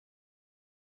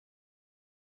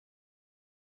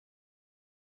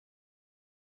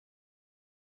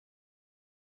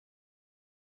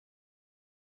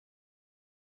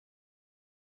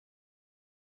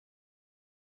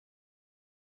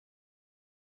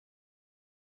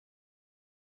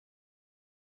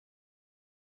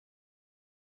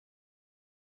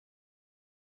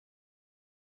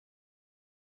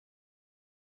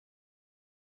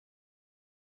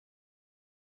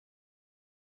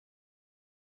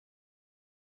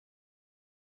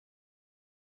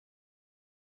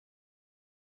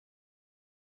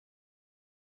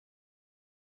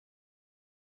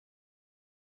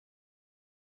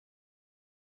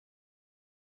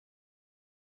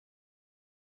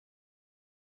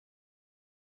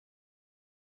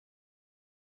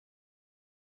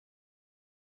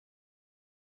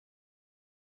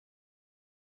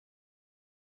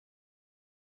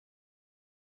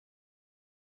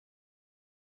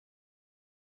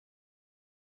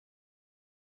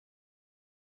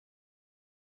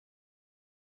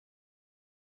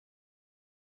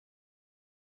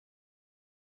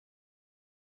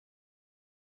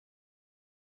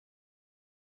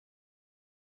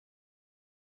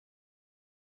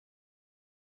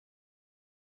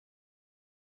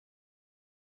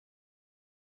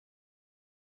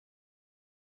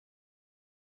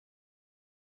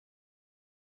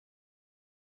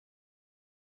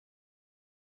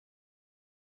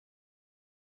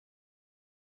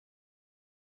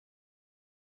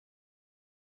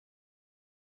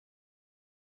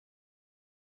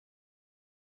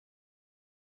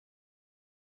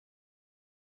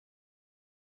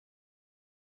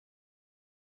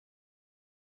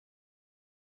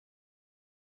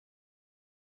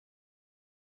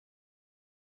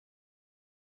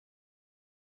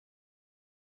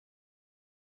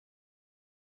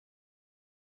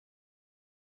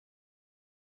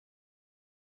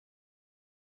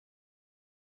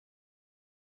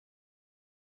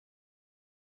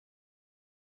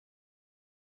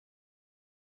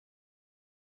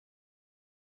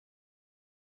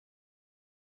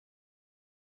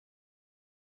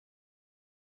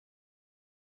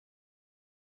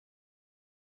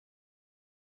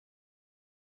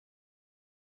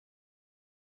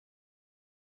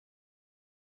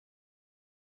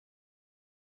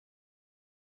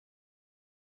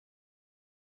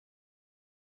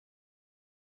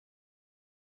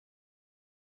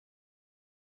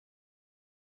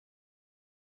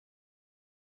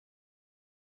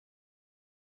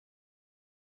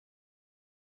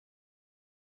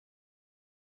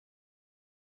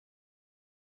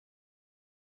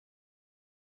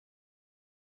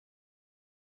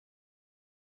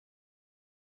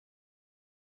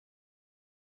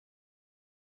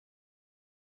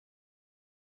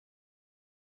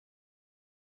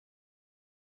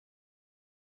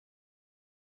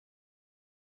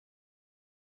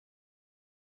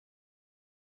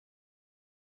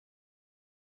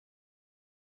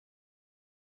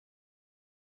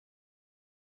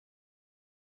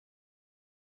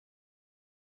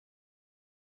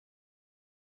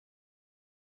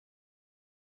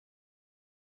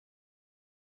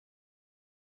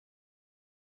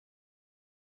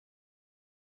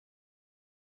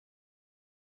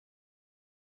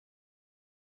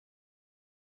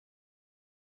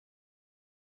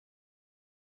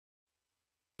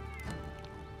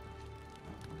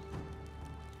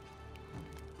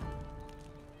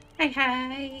Hi,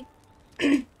 hi.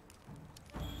 So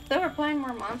we're playing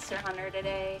more Monster Hunter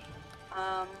today.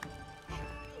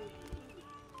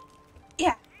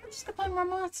 Yeah, we're just gonna play more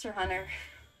Monster Hunter.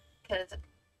 Because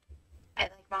I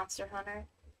like Monster Hunter.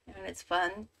 And it's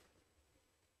fun.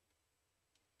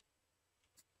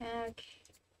 Okay.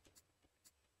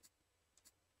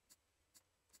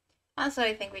 Also,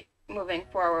 I think moving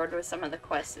forward with some of the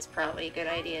quests is probably a good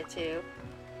idea, too.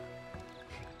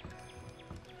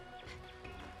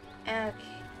 Okay,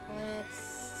 let's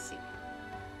see.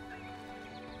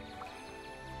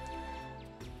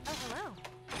 Oh, hello.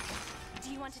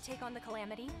 Do you want to take on the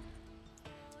Calamity?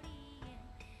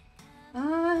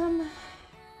 You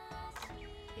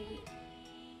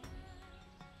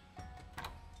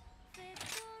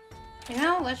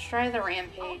know, let's try the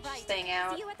Rampage Right. thing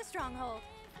out. See you at the Stronghold.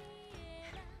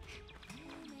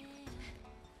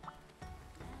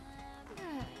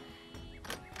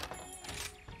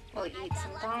 We'll eat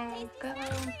some bongo. I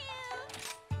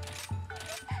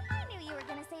knew you were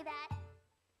gonna say that.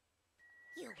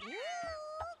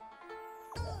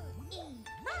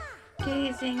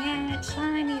 Gazing at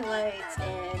shiny lights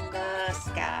in the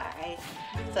sky.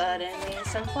 Suddenly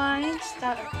some falling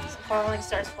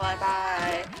stars fly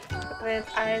by. With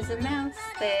eyes and mouths,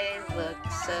 they look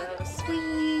so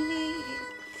sweet.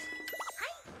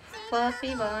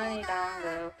 Fluffy bunny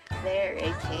dongo, they're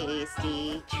a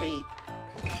tasty treat.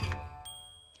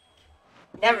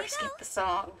 Never skip the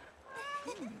song.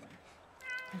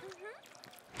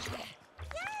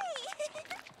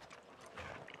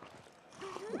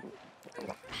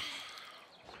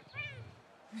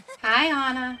 Hi,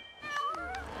 Anna.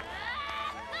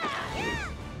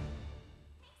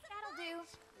 That'll do.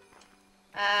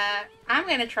 I'm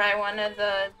gonna try one of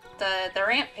the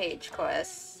Rampage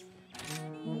quests.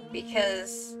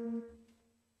 Because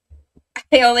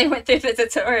I only went through the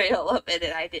tutorial of it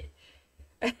and I did.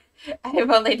 I've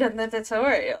only done the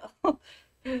tutorial.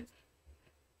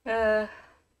 We'll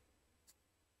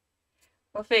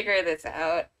figure this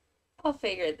out. I'll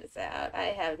figure this out. I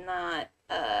have not,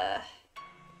 Let's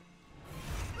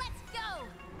go.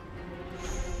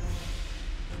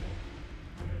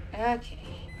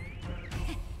 Okay.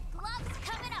 Gloves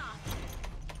coming off.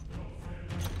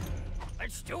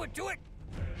 Let's do it,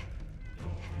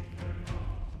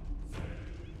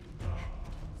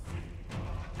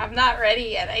 I'm not ready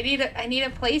yet. I need to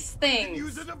place things.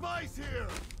 Use a device here.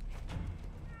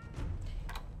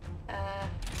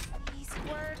 Nice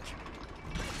work.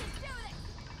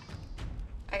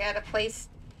 I gotta place...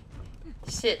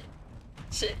 Shit.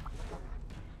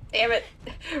 Damn it.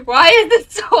 Why is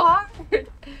this so hard?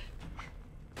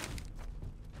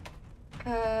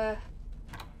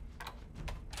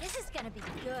 This is gonna be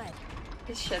good.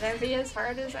 It shouldn't be as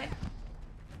hard as I...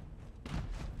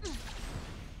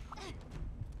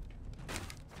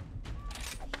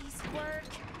 Nice work.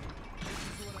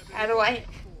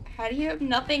 How do you have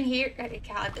nothing here?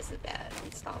 God, this is bad.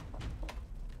 Stop.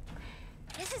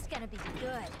 This is gonna be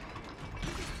good.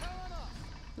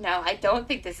 No, I don't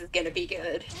think this is gonna be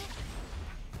good.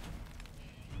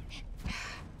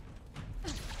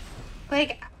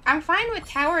 Like, I'm fine with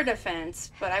tower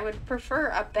defense, but I would prefer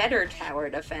a better tower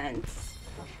defense.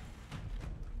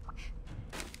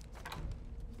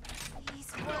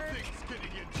 Nice work. Nothing's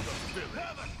getting into the village.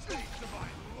 Have a taste of my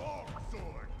long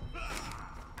sword.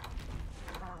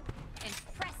 And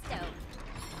presto.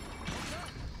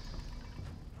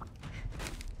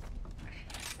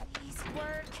 Nice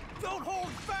work. Don't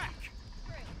hold back.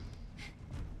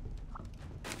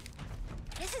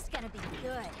 This is gonna be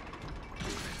good.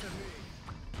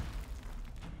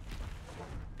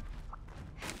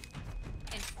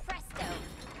 And presto.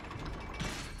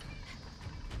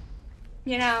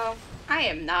 You know, I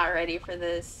am not ready for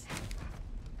this.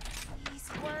 Nice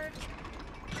work.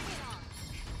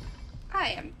 I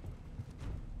am...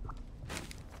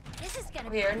 This is gonna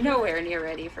We be are nowhere near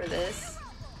ready for this.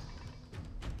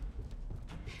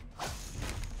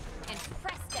 And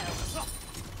presto.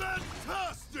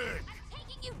 Fantastic.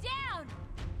 Taking you down.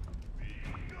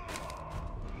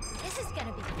 This is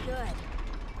gonna be good.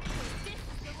 This is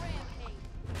the rampage.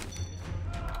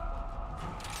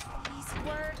 Nice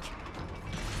work.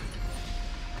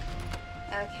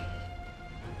 Okay.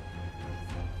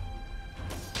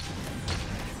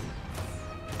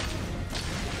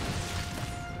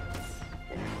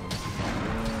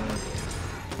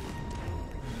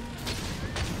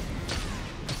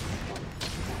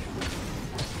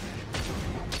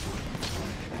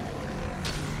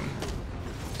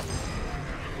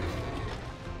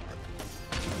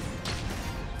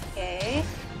 Okay.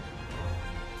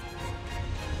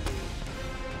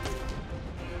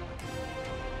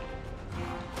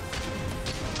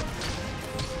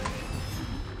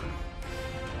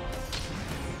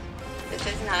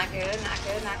 good, not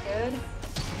good, not good.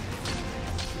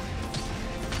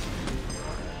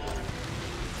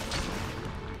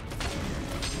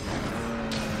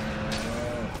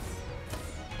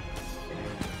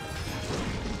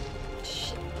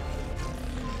 Shit.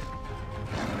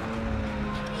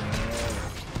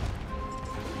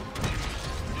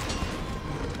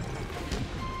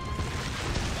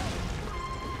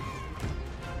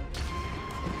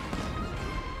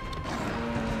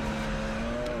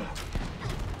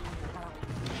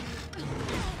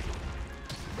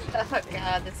 Oh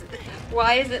god, this is...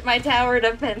 Why isn't my tower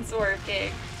defense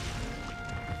working?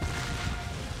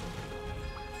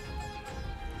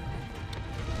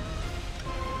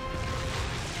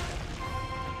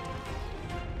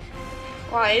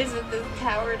 Why isn't this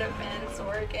tower defense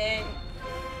working?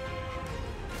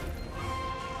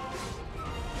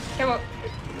 Come on.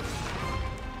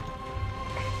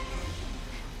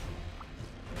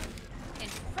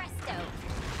 And presto.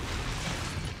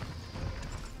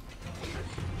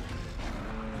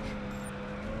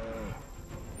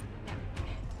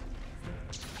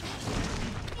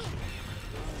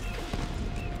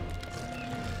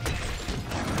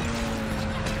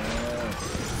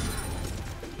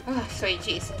 Oh, sweet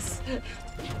Jesus.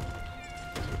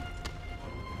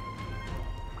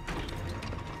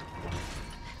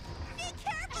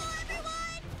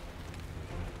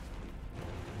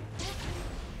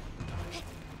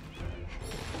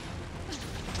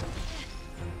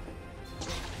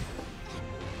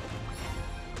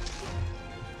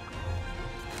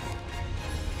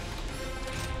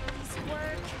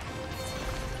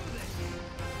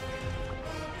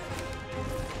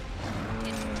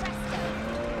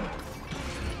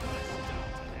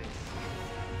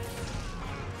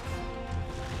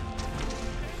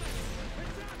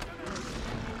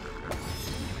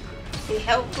 Be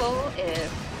helpful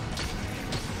if...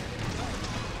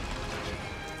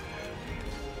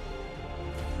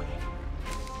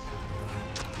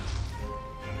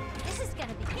 This is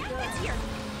gonna be good. It's here.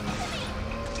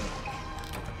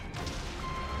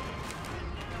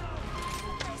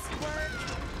 Nice work.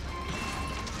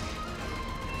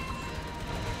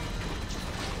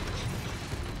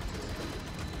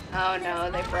 Oh no,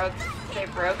 they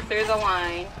broke through the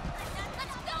line.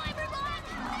 Let's go, everyone!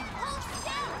 Hold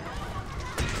still!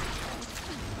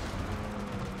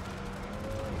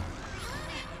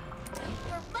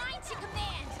 We're mine to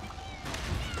command!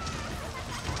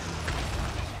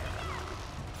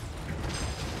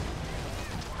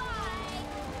 Bye!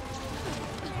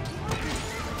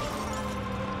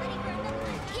 Ready for another?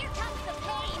 Here comes the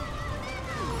pain!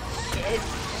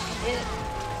 Shit.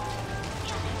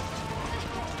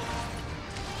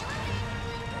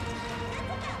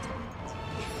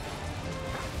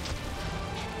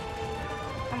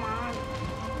 Come on.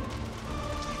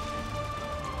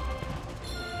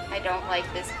 I don't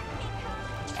like this.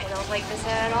 I don't like this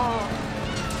at all.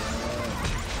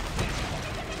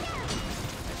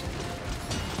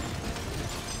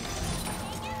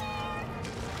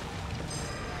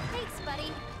 Thanks,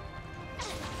 buddy.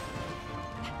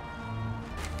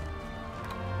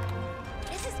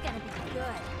 This is gonna be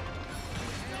good.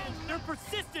 They're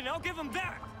persistent. I'll give them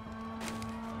that.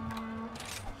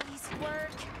 Nice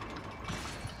work.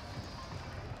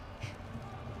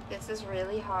 This is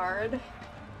really hard.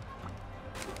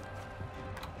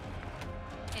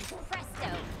 And presto.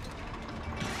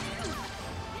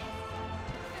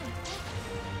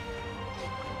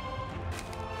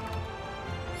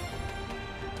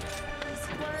 Nice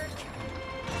work.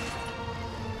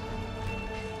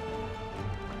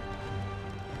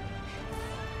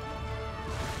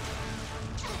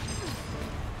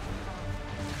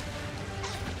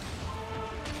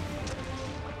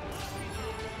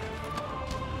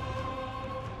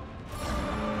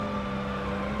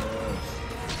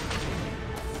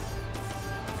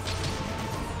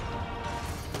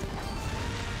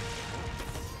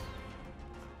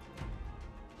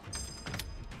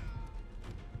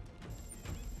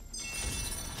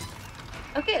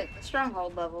 Okay, the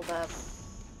stronghold leveled up.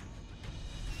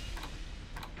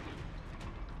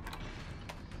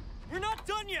 We're not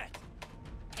done yet.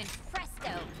 And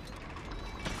presto.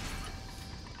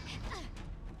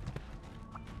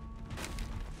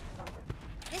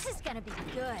 This is gonna be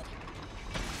good.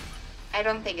 I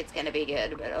don't think it's gonna be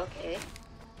good, but okay.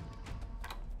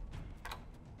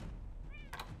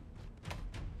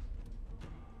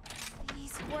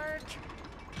 Nice work.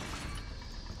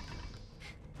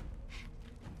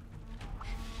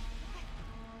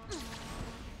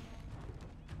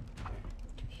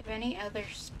 Do we have any other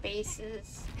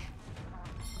spaces?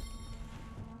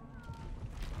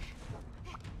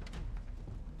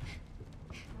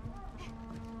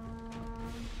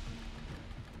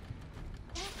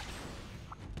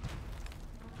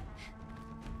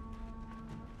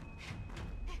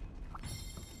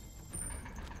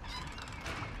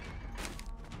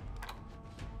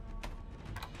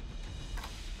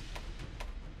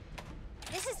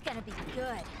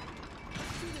 good.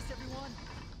 Let's do this, everyone.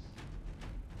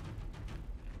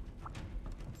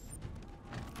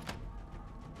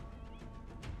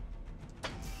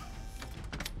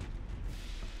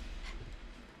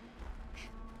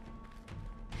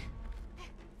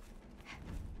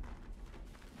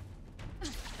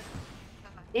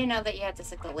 I didn't know that you had to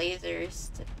set the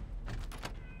lasers to...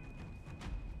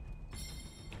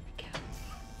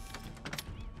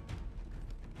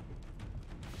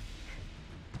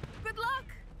 Good luck.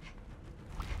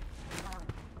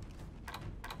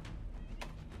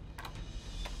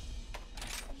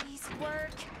 Please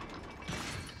work.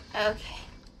 Okay.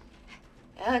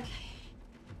 Okay.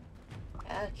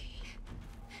 Okay.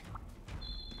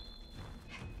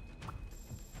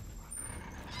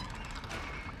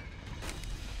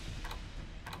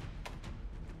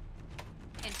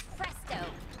 And presto.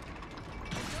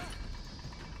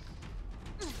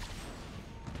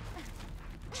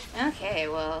 Okay,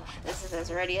 well, this is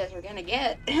as ready as we're gonna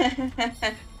get.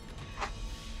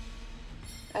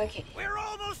 Okay. We're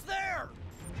almost there.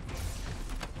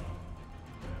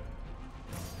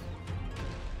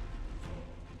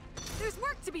 There's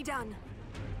work to be done.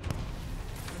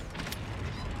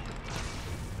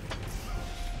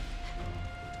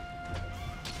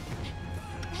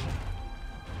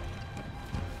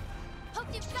 Hope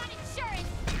you've got insurance.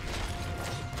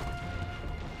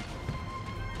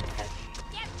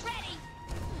 Get ready.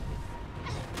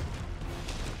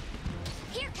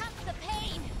 Here comes the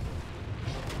pain.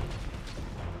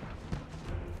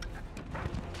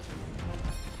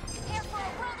 Prepare for a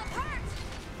world of hurt.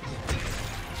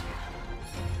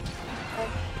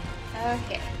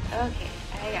 Okay. Okay.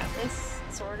 I got this,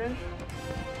 sort of.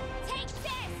 Take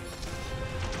this.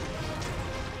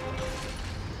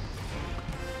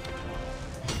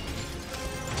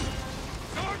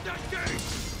 Guard that gate!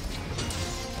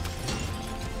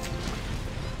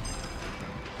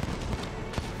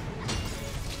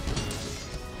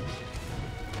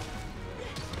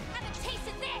 Have a taste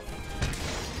of this.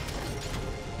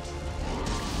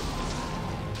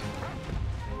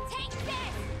 Take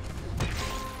this.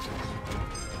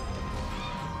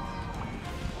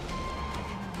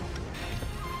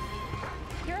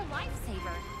 You're a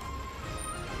lifesaver.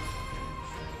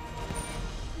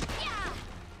 Yeah.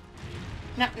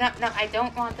 No, no, no. I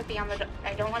don't want to be on the.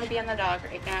 I don't want to be on the dog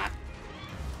right now.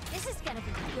 This is gonna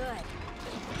be good.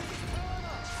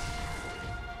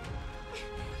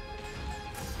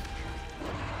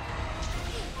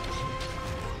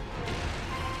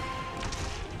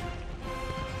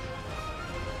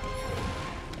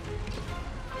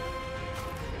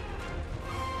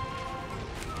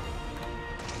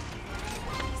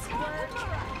 Nice work.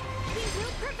 We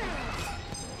will prevail.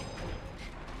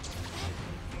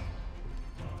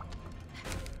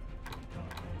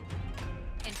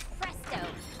 And presto.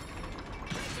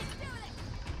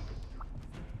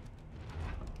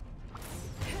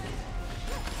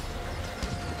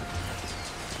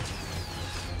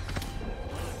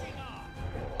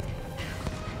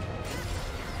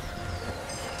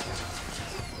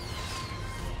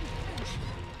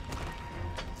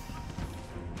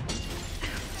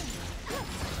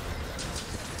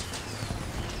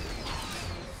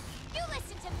 You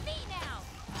listen to me now.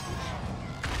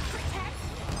 Protect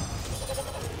the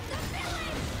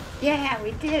village. Yeah,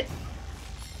 we did.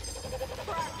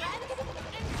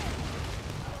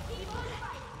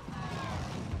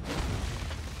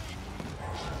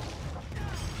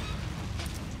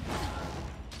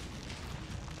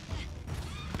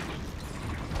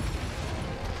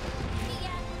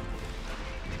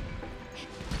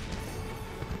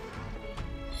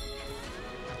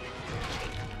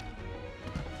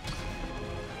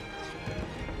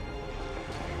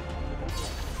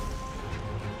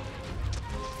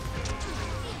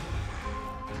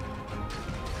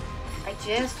 I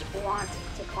just want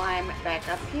to climb back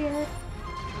up here.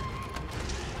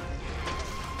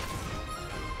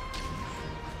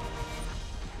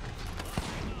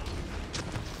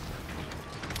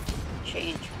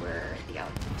 Change where the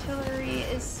artillery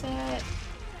is set.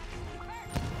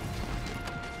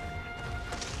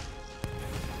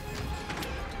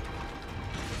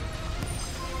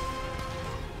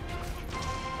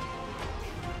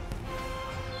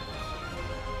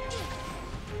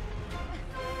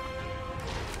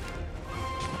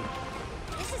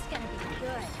 This is gonna be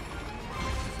good.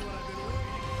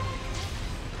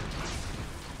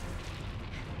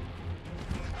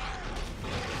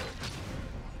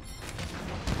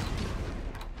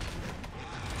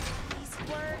 Please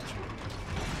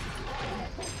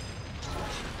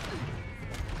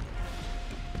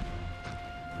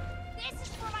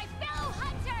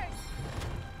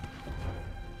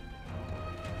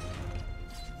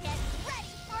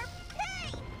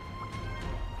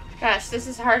Gosh, this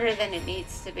is harder than it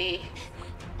needs to be.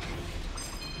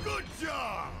 Good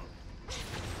job!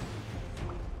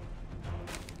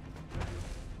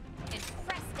 And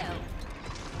presto!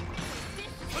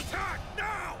 Attack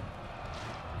now!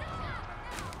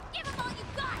 Give him all you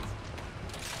got!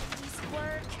 Nice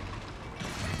work.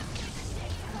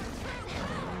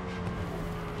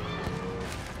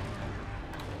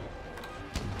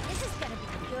 This is gonna be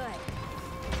good.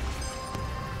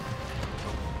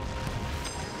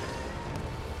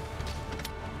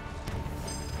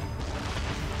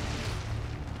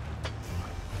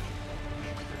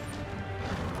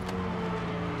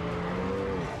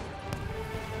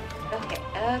 Okay,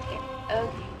 okay,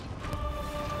 okay.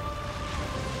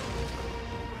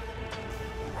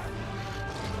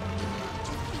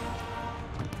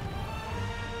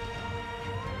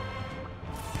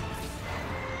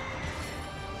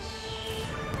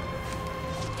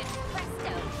 And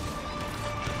presto!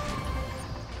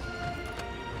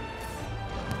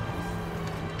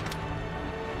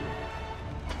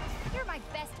 You're my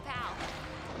best pal.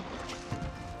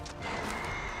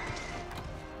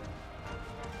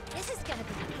 This is gonna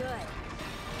be good.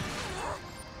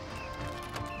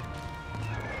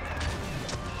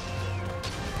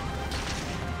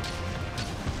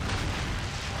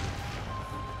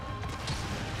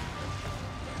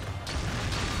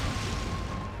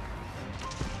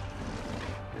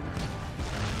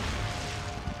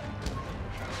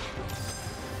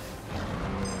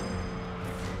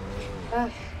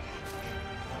 Ugh.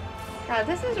 God,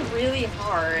 this is really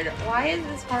hard. Why is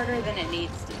this harder than it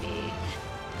needs to be?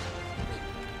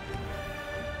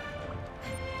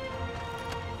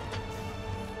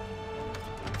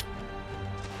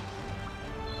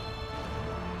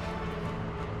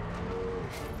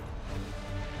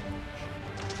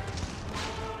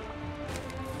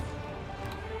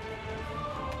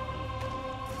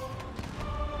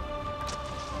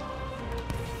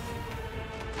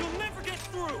 You'll never get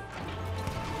through!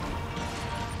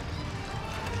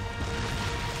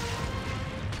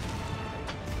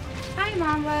 Hi,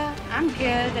 Mamba. I'm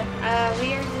good.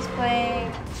 We are just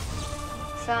playing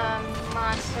some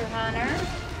Monster Hunter.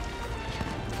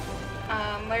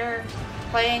 We're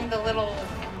playing the little...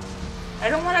 I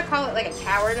don't want to call it like a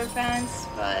tower defense,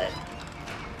 but...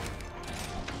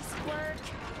 Nice work.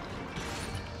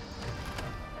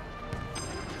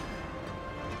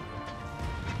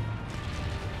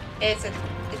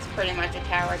 It's pretty much a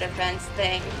tower defense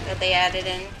thing that they added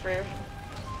in for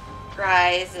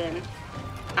Rise, and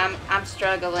I'm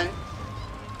struggling.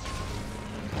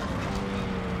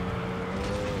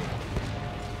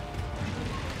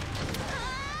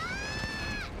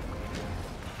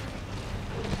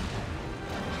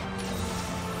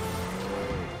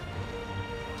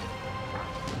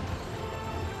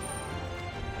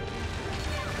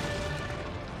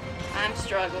 I'm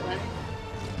struggling.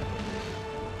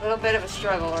 A little bit of a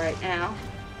struggle right now.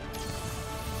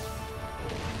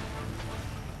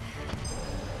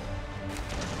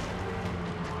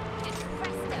 And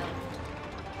presto.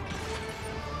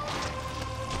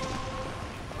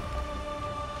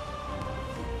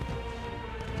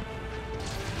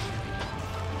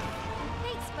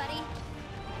 Thanks, buddy.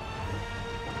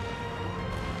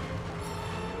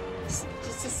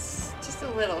 Just a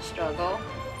little struggle.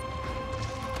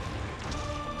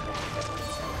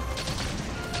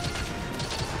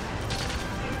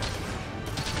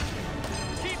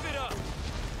 Keep it up!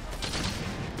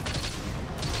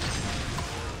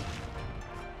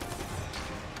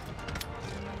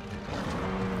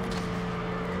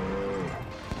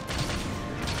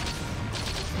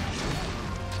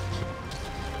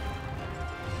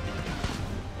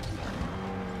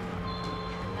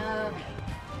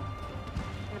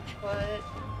 Put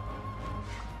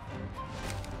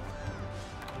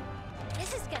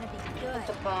This is gonna be good.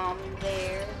 the bomb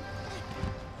there.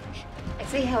 I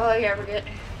say hello, you ever get...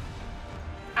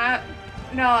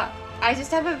 No, I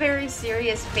just have a very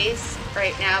serious face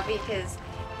right now because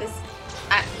this...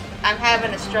 I'm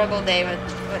having a struggle day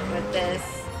with this.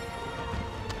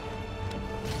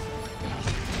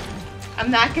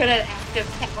 I'm not good at active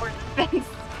tower defense.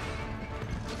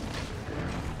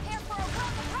 Prepare for a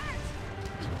world of hurt.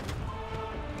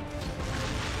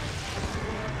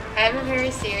 I have a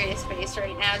very serious face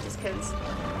right now just because...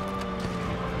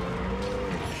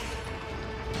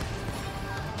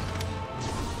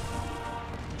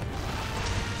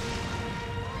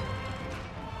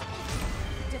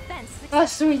 Defense. Oh,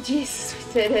 sweet Jesus,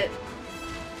 we did it.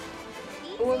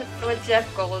 What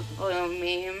Jeff Goldblum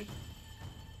meme.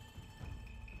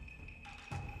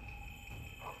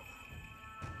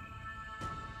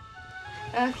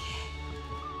 Okay.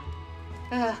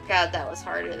 Oh god, that was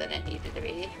harder than it needed to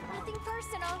be. Nothing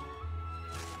personal.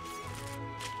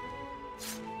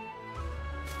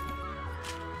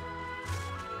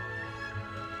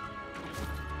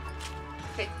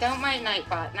 Okay, don't mind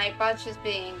Nightbot. Nightbot's just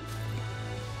being...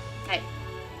 Night.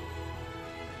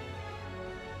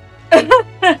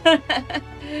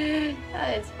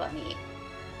 That is funny.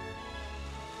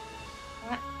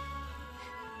 What?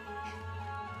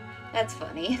 That's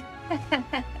funny.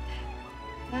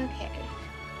 Okay.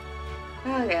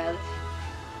 Oh god.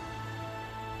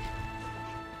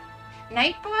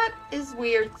 Nightbot is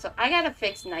weird, so I gotta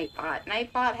fix Nightbot.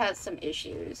 Nightbot has some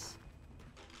issues.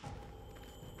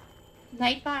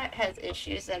 Nightbot has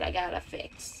issues that I gotta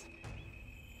fix.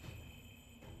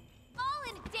 All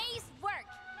in a day's work.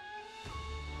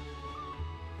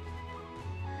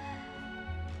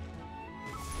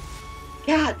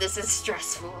 God, this is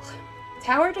stressful.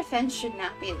 Tower defense should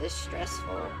not be this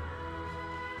stressful.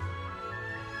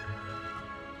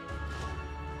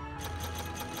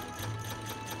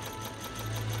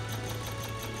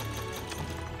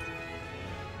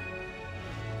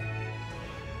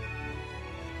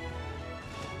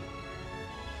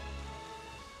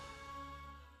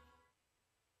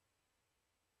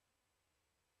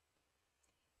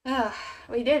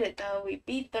 We did it though. We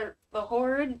beat the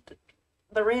horde,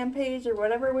 the rampage, or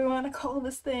whatever we want to call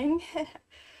this thing.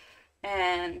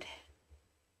 And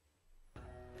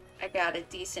I got a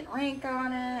decent rank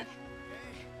on it.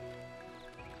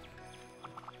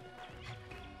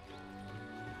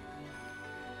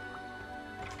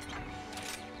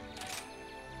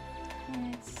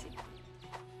 Let's see.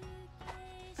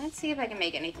 Let's see if I can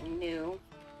make anything new.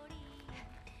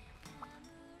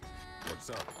 What's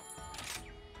up?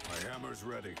 My hammer's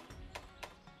ready.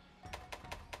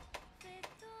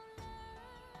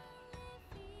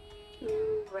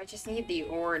 Ooh, I just need the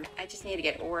ore. I just need to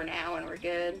get ore now and we're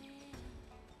good.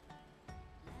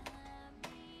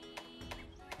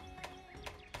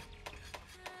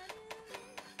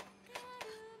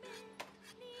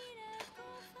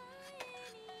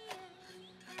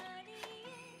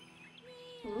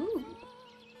 Ooh.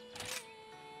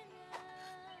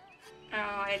 Oh,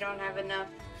 I don't have enough.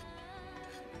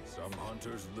 Some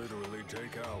hunters literally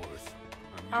take hours.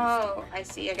 Oh, I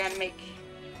see. I gotta make...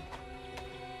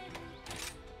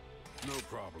 No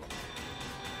problem.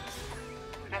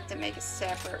 I have to make a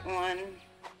separate one.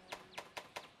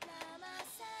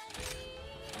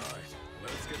 Right,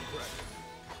 let's get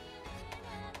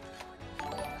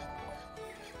cracking.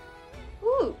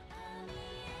 Ooh.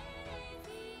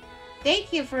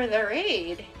 Thank you for the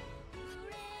raid.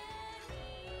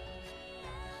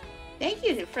 Thank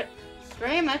you for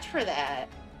very much for that.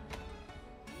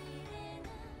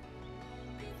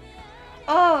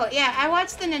 Oh, yeah, I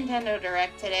watched the Nintendo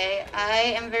Direct today.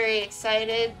 I am very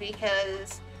excited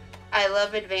because I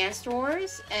love Advanced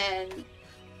Wars, and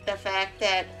the fact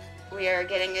that we are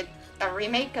getting a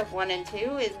remake of 1 and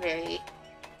 2 is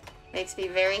makes me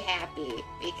very happy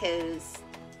because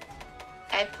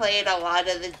I played a lot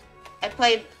of the I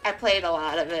played a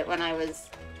lot of it when I was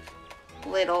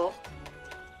little.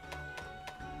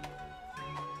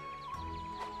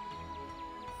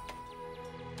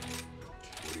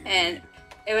 And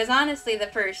it was honestly the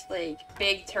first, like,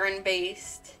 big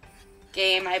turn-based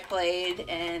game I played,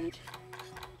 and...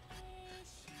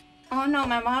 Oh no,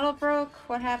 my model broke?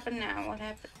 What happened now? What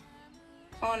happened?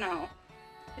 Oh no.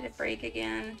 Did it break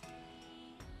again?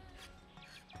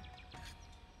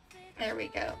 There we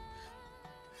go.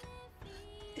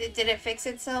 Did it fix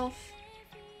itself?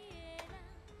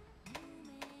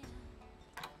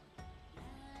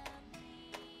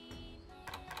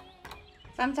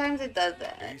 Sometimes it does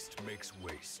that. Haste makes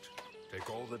waste. Take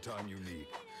all the time you need.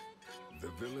 The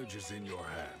village is in your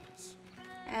hands.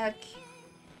 Okay.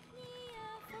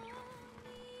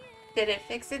 Did it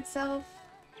fix itself?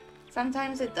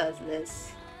 Sometimes it does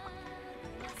this.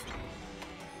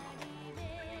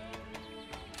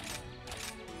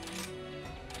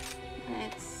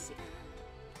 Let's see.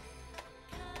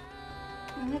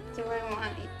 What do I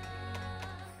want?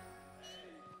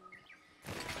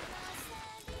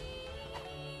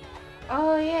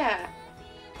 Oh yeah,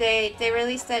 they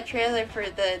released that trailer for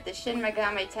the Shin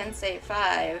Megami Tensei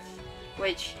 5,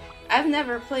 which I've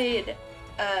never played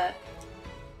a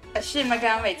Shin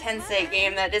Megami Tensei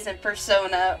game that isn't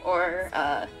Persona or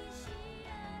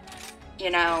you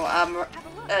know,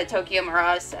 Tokyo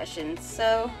Mirage Sessions.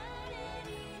 So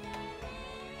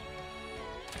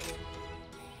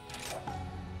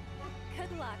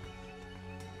Good luck.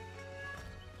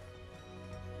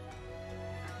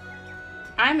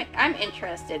 I'm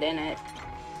interested in it.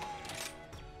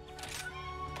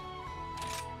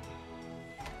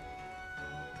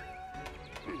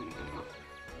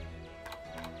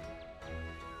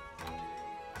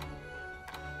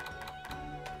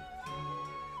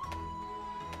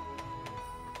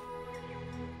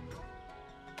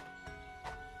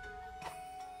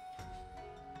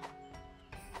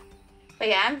 But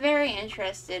yeah, I'm very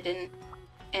interested in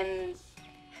Shin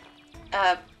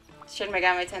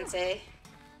Megami Tensei.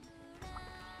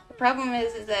 The problem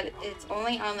is that it's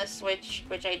only on the Switch,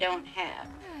 which I don't have.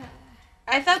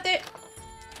 I thought that,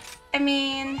 I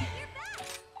mean,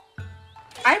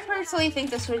 I personally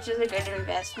think the Switch is a good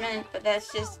investment, but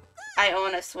that's just, I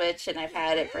own a Switch and I've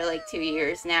had it for like 2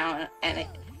 years now, and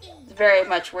it's very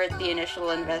much worth the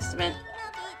initial investment.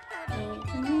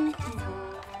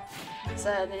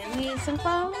 Suddenly some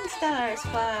falling stars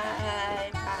fly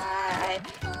by,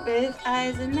 with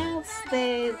eyes and mouths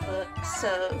they look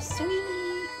so sweet.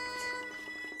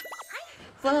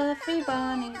 Fluffy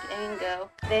Bonnie and Go,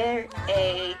 they're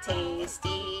a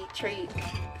tasty treat.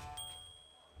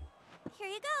 Here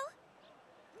you go.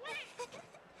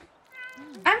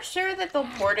 I'm sure that they'll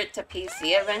port it to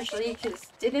PC eventually, because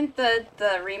didn't the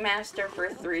remaster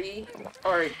for 3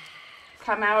 or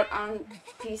come out on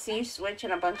PC, Switch,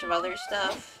 and a bunch of other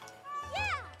stuff?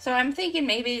 So I'm thinking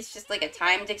maybe it's just like a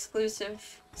timed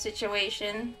exclusive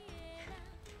situation.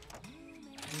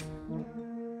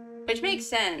 Which makes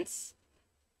sense.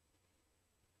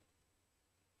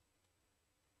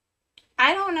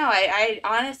 I don't know, I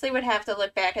honestly would have to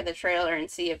look back at the trailer and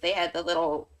see if they had the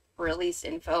little release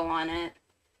info on it.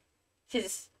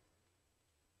 Because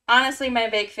honestly, my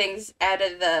big things out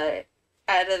of their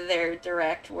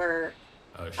direct were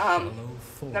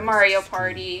the Mario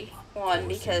Party one,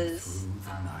 because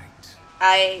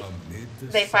they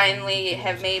finally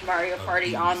have made Mario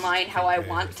Party Online how I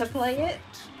want to play it.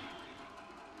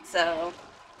 So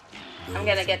I'm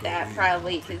gonna get that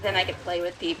probably, because then I could play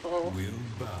with people.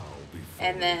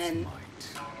 And then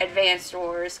Advanced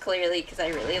Wars, clearly, because I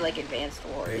really like Advanced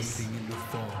Wars.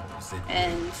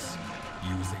 And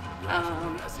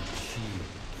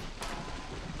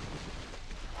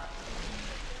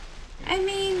I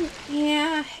mean,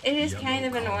 yeah, it is kind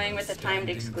of annoying with the timed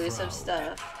exclusive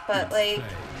stuff, but like,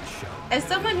 as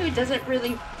someone who doesn't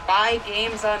really buy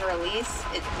games on release,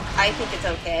 I think it's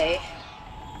okay.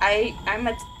 I'm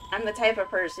the type of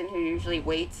person who usually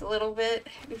waits a little bit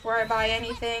before I buy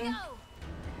anything.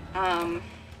 I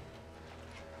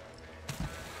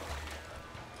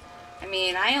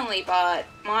mean, I only bought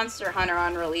Monster Hunter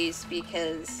on release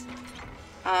because,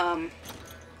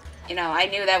 you know, I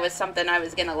knew that was something I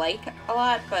was gonna like a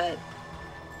lot, but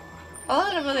a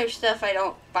lot of other stuff I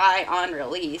don't buy on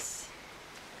release.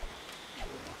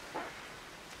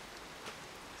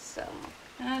 So,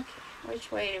 okay, which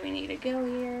way do we need to go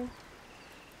here?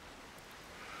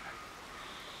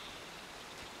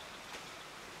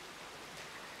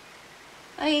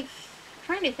 Like,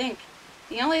 trying to think.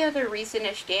 The only other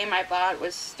recent-ish game I bought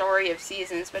was Story of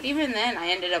Seasons, but even then I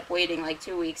ended up waiting like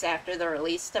 2 weeks after the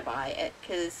release to buy it,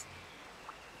 because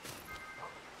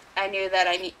I knew that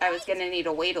I was going to need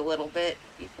to wait a little bit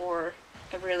before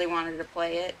I really wanted to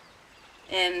play it.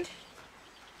 And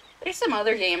there's some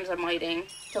other games I'm waiting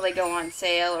till they go on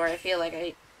sale, or I feel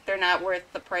like they're not worth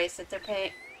the price that they're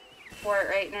paying for it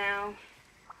right now.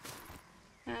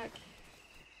 Okay.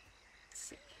 Let's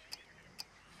see.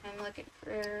 I'm looking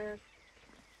for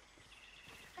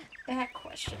that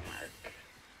question mark.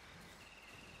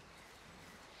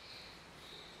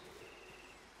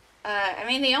 I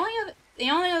mean, the only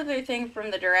other thing from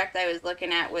the direct I was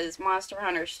looking at was Monster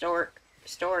Hunter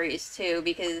Stories too,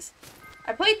 because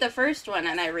I played the first one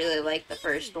and I really liked the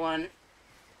first one.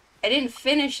 I didn't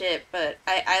finish it, but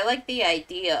I like the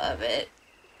idea of it.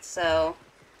 So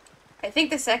I think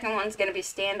the second one's gonna be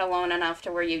standalone enough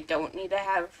to where you don't need to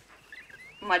have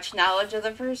much knowledge of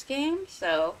the first game,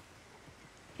 so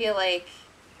I feel like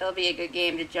it'll be a good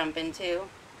game to jump into.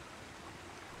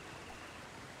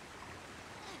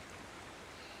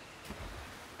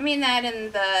 I mean, that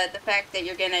and the fact that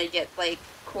you're gonna get like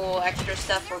cool extra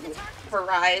stuff for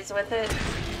Rise with it.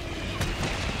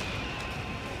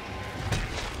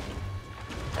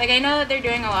 Like, I know that they're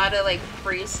doing a lot of like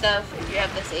free stuff if you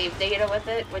have the save data with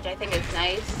it, which I think is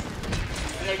nice.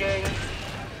 And they're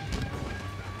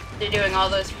doing all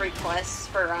those free quests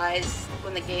for Rise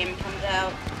when the game comes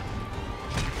out,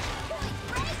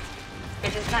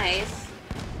 which is nice.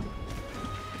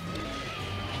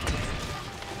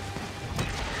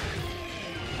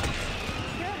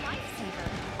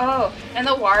 Oh, and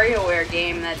the WarioWare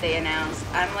game that they announced.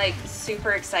 I'm like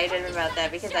super excited about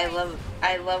that because I love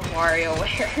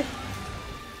WarioWare.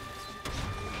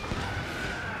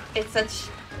 It's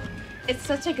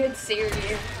such a good series,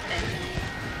 and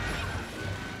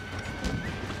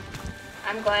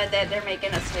I'm glad that they're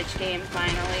making a Switch game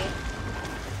finally.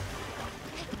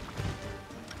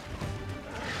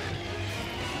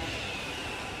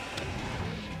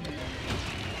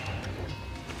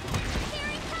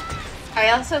 I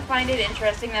also find it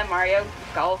interesting that Mario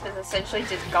Golf is essentially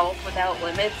just golf without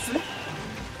limits. You're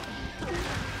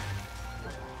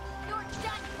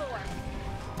done for.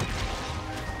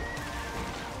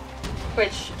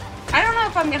 Which, I don't know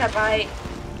if I'm gonna buy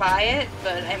it,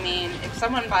 but I mean, if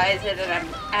someone buys it and I'm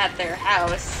at their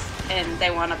house and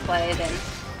they want to play, then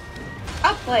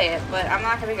I'll play it, but I'm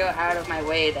not gonna go out of my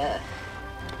way to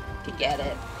get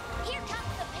it. Here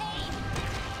comes the pain.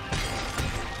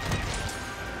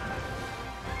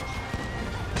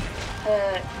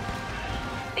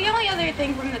 The only other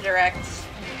thing from the Direct,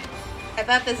 I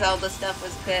thought the Zelda stuff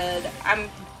was good.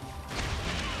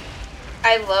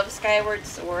 I love Skyward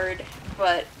Sword,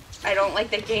 but I don't like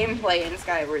the gameplay in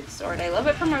Skyward Sword. I love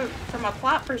it from a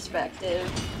plot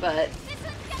perspective, but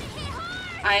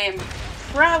I am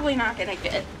probably not gonna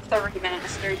get the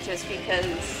remastered just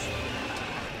because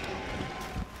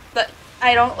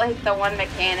I don't like the one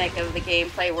mechanic of the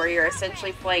gameplay where you're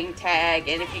essentially playing tag,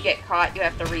 and if you get caught, you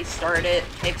have to restart it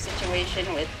type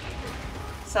situation with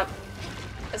some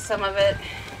of it.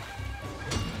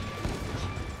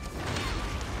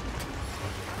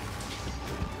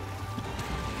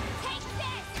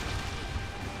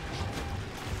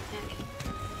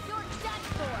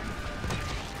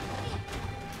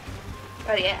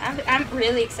 But yeah, I'm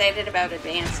really excited about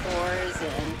Advance Wars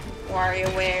and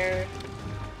WarioWare.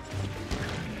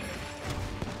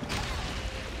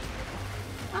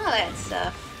 All that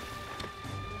stuff.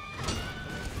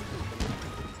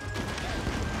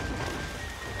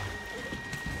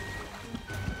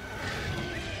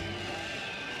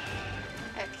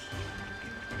 Okay.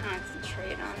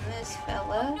 Concentrate on this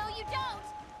fella. No, you don't.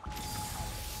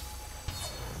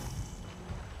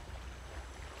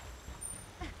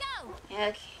 Go.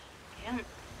 Okay. Yeah.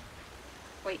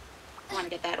 Wait. I want to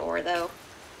get that ore though.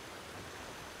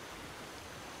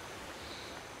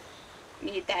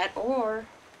 Need that ore.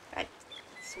 That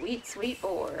sweet, sweet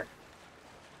ore.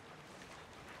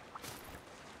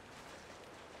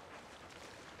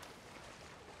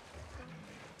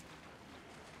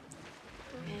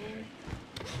 And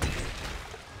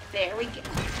there we go.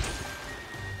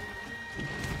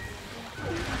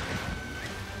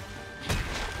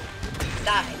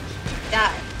 Die.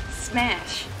 Die.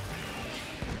 Smash.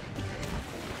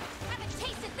 Have a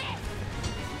taste of this.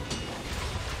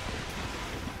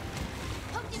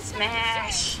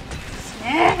 Smash!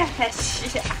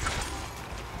 Smash! Yeah.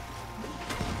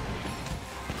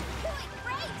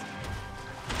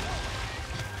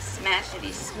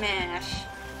 Smashity smash.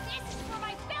 This is for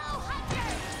my fellow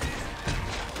hunters.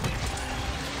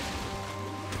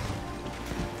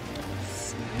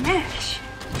 Smash!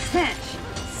 Smash!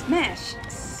 Smash!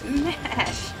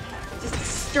 Smash! Just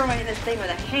destroying this thing with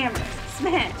a hammer.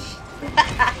 Smash!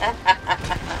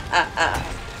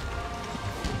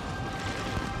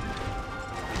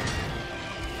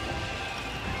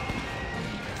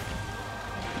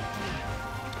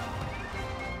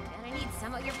 And I need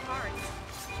some of your parts.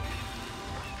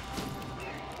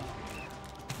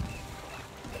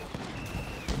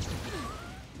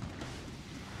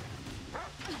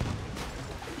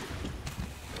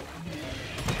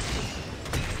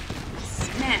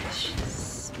 Smash!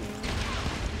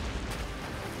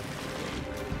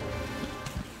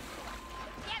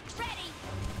 Get ready.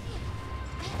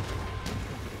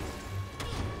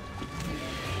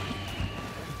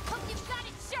 Hope you've got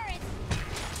insurance.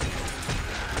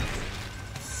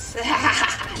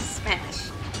 Smash!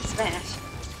 Smash!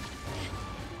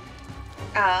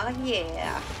 Oh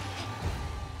yeah.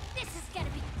 This is gonna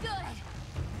be good.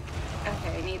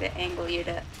 Okay, I need to angle you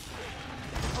to...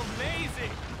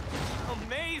 Amazing!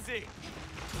 Amazing!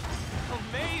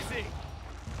 Amazing!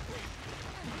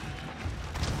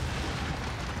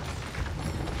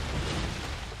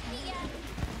 Mia,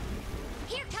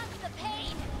 here comes the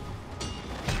pain.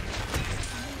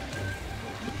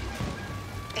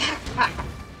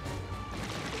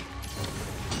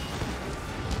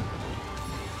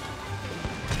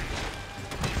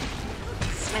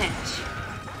 Smash!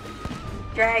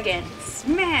 Dragon!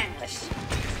 Smash!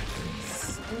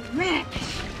 Smash!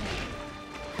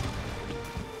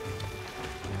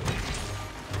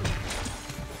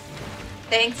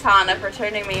 Thanks, Hana, for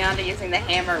turning me on to using the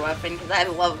hammer weapon, because I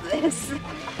love this.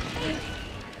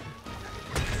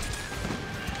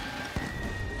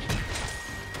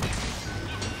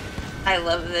 I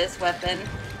love this weapon.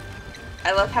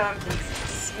 I love how I'm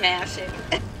just smashing.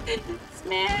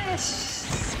 Smash!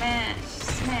 Smash!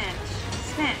 Smash!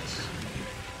 Smash!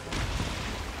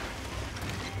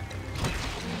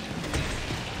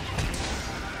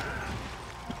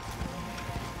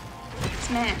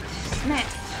 Smash!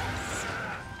 Smash!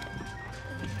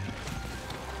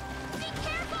 Be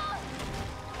careful.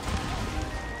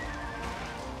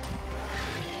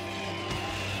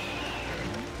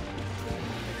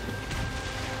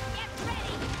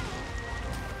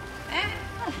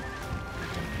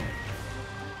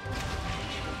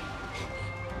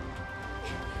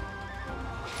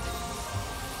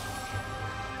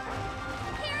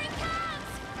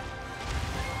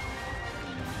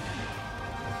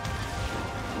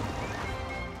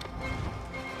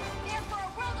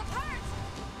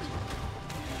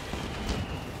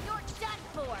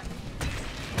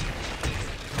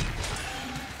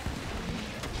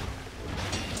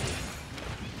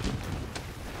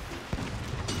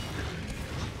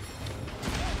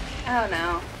 Oh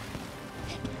no.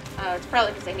 Oh, it's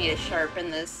probably because I need to sharpen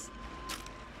this.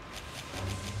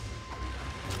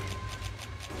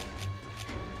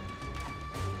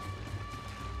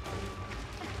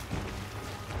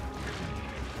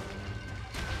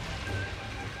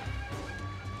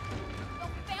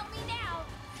 Don't fail me now.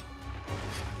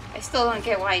 I still don't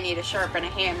get why I need to sharpen a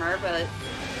hammer, but...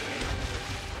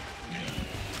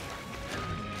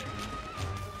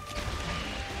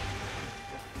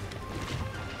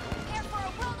 Prepare for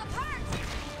a world apart.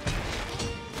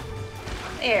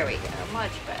 There we go,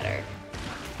 much better.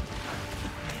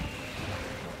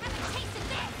 Have a taste of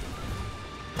this.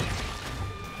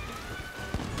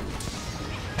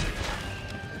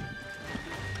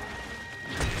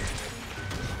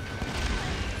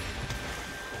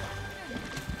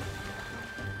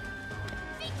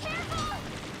 Be careful.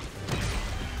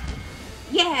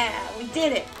 Yeah, we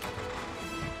did it!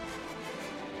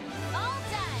 All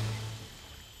done.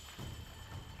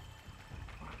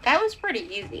 That was pretty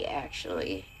easy,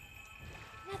 actually.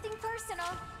 Nothing personal.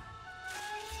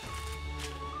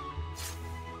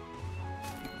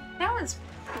 That was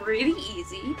pretty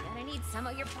easy. Gonna need some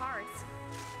of your parts.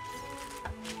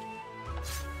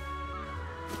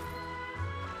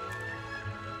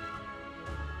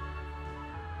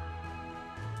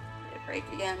 Did it break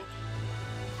again?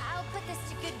 I'll put this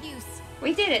to good use.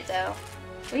 We did it, though.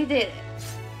 We did it.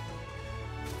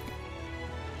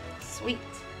 Sweet.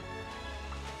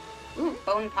 Ooh,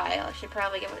 bone pile. I should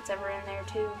probably get what's ever in there,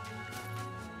 too.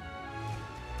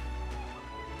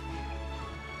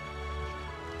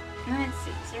 Let's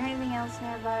see. Is there anything else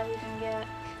nearby we can get?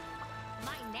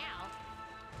 Mine now.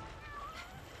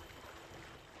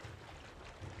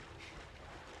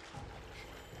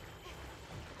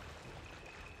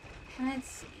 Let's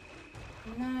see.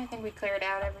 No, I think we cleared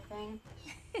out everything.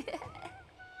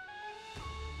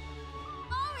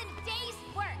 All in a day's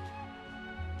work.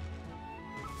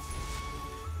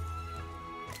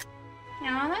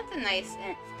 Oh, that's a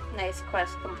nice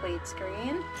quest complete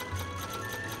screen.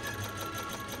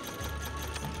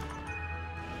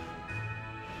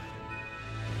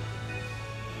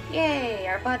 Yay,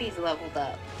 our buddies leveled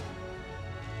up.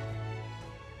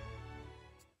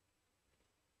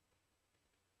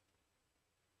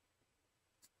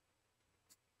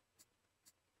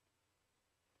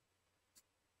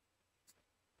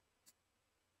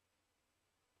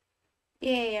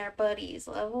 Yay, our buddies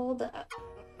leveled up.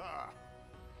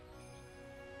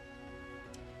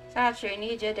 Sachu, I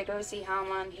need you to go see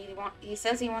Haman. He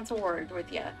says he wants a word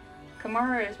with you.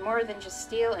 Kamara is more than just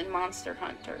steel and monster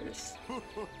hunters.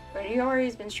 But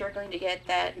Iori's been struggling to get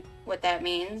what that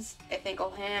means. I think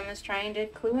Olham is trying to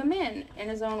clue him in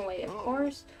his own way, of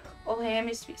course. Olham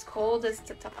is as cold as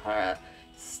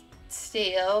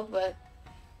steel, but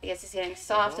I guess he's getting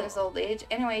soft in his old age.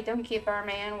 Anyway, don't keep our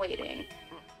man waiting.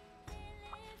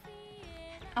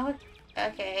 Oh,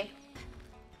 okay.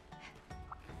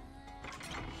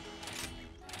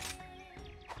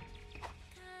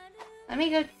 Let me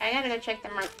go. I gotta go check the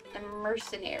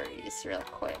mercenaries real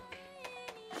quick.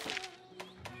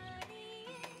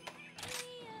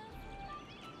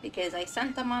 Because I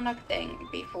sent them on a thing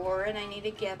before and I need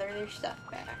to gather their stuff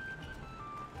back.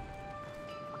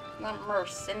 The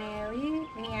mercenaries.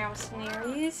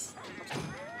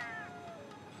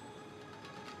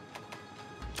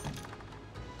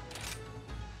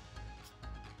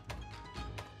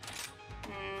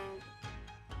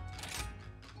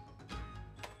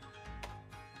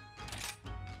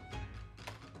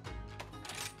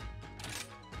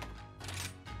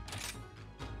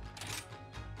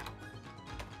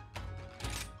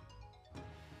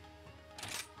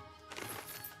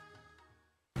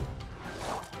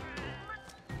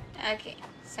 Okay,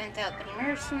 sent out the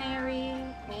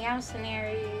meowcenaries.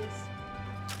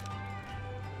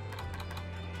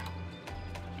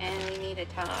 And we need to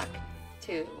talk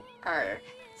to our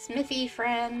smithy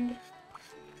friend.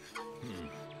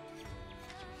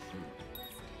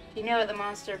 You know the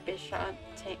monster Bishop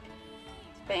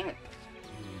bang.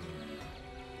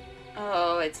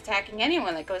 Oh, it's attacking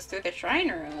anyone that goes through the shrine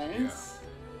ruins.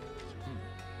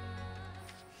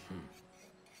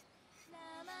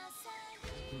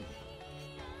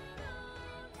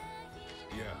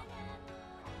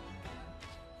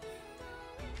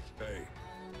 Hey.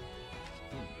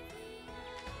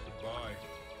 Goodbye.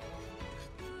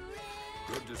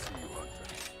 Good to see you, Hunter.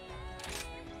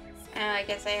 I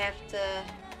guess I have to...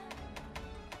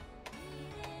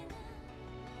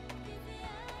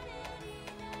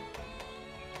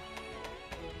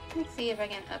 Let's see if I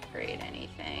can upgrade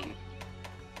anything.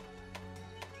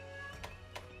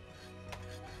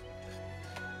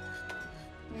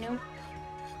 Nope.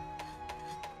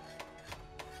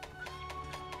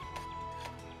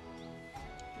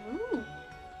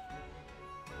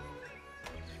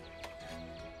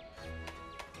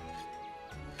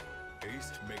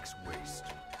 Haste makes waste.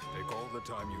 Take all the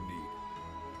time you need.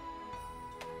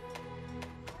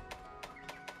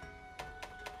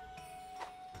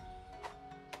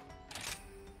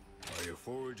 Are you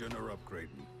foraging or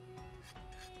upgrading?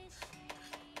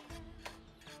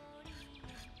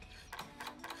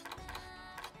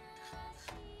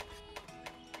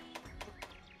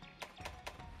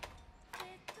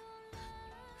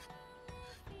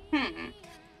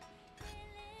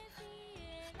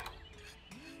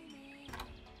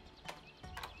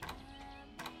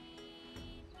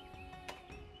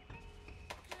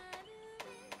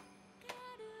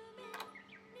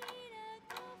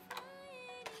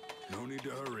 No need to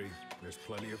hurry. There's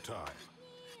plenty of time.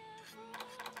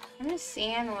 I'm just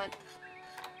seeing what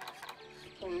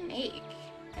I can make.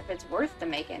 If it's worth to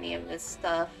make any of this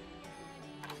stuff.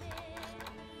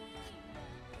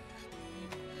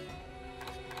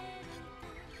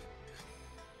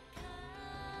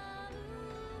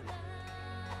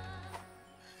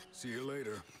 See you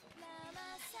later.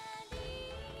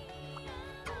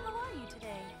 How are you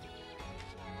today?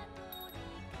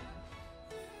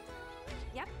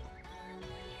 Yep.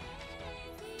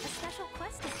 A special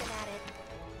quest has been added.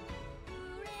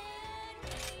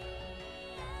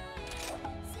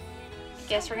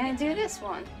 Guess we're gonna do this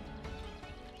one.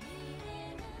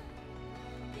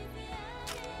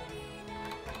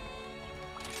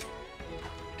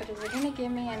 But is it gonna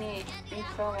give me any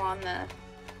info on the...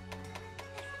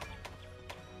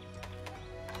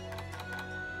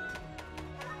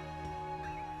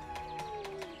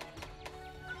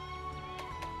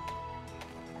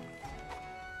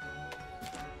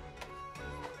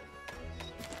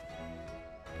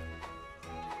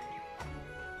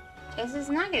 This is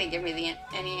not gonna give me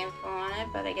any info on it,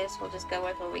 but I guess we'll just go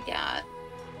with what we got.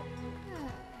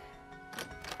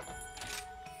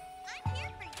 I'm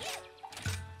here for you.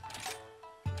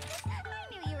 I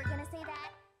knew you were gonna say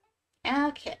that.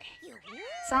 Okay.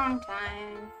 Song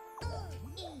time.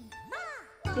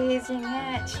 Gazing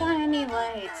at shiny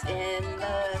lights in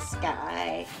the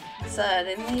sky.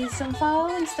 Suddenly some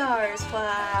falling stars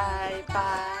fly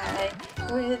by.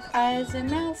 With eyes and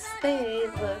mouths they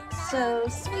look so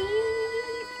sweet.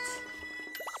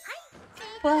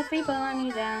 Fluffy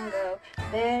bunny dango,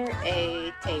 they're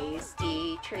a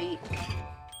tasty treat.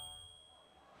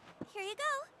 Here you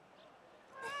go.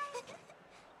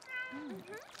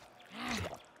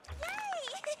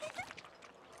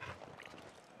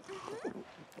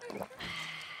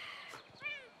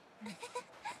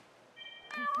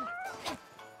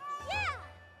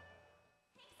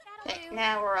 Okay,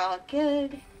 now we're all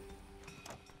good.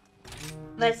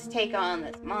 Let's take on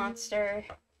this monster.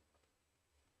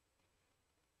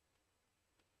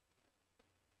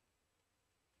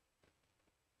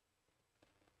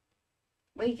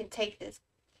 We can take this.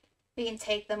 We can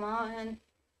take them on.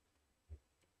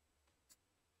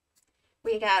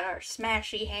 We got our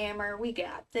smashy hammer. We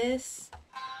got this.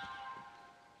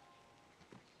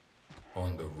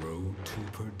 On the road to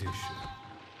perdition.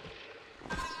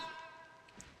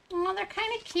 Oh, they're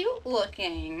kind of cute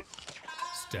looking.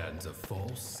 Stands a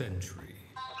false sentry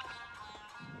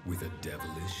with a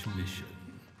devilish mission.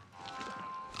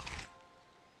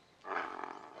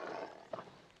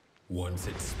 Once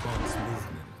it spots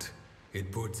movement,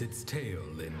 it puts its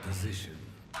tail in position.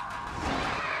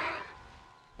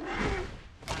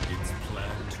 Its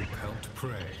plan to count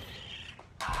prey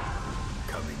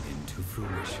coming into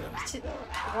fruition.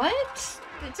 What?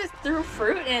 It just threw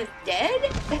fruit and it's dead?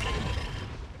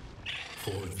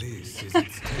 For this is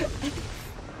its tail.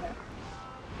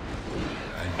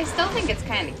 I still think it's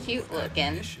kind of cute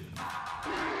looking.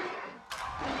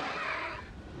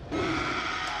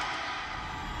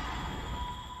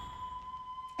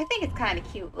 I think it's kind of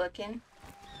cute looking.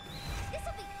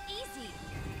 This'll be easy.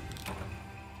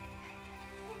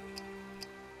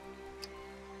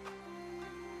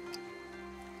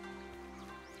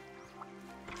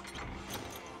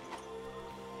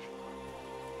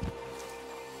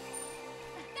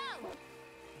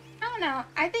 I don't know.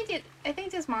 I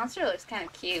think this monster looks kind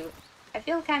of cute. I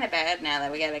feel kind of bad now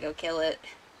that we gotta go kill it.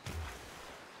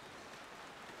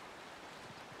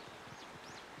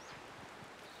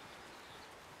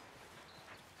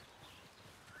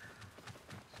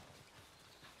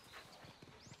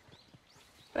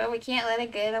 But we can't let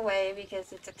it get away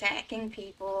because it's attacking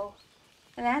people.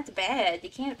 And that's bad. You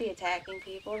can't be attacking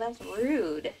people. That's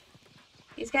rude.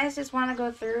 These guys just want to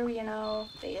go through, you know,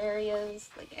 the areas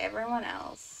like everyone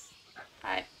else.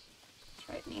 I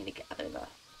need to gather the...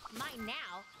 Mine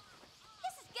now.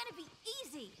 This is gonna be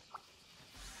easy.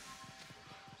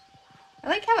 I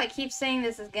like how I keep saying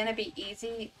this is gonna be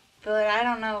easy, but I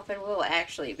don't know if it will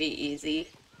actually be easy.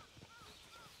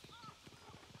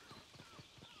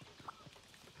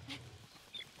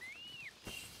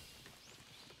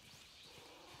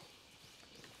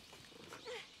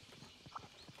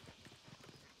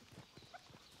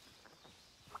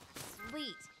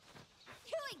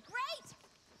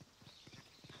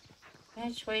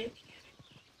 Which way?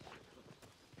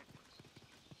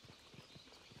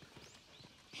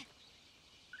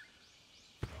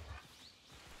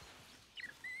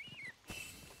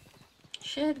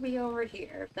 Should be over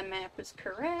here if the map is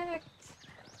correct.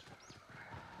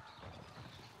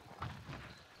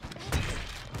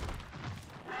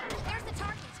 There's the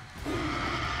target.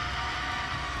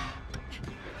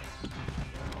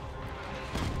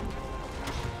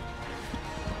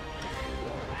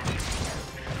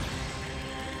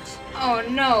 Oh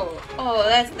no! Oh,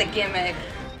 that's the gimmick.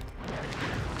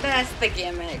 That's the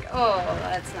gimmick. Oh,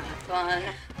 that's not fun.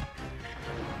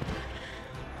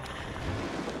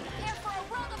 Prepare for a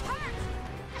world apart.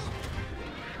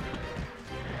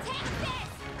 Take this.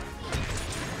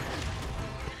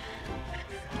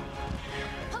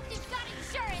 Hope you've got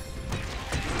insurance.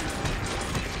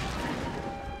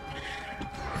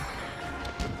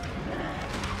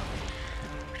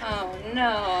 Oh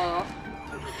no.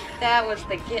 That was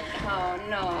the oh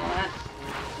no.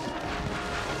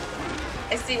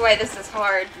 I see why this is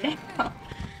hard now.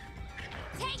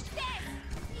 Take this.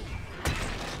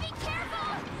 Be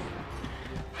careful.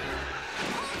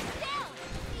 Hold still.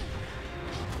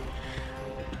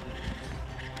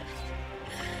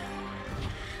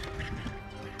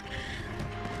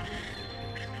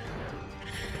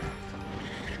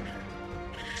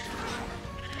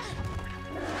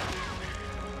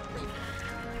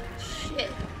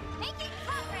 Shit. Making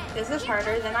progress. This is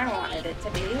harder than I wanted it to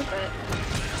be, but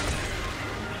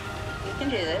we can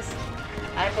do this.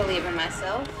 I believe in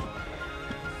myself.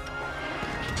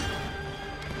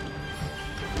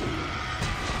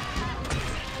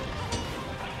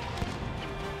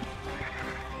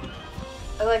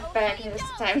 I look back at this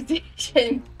time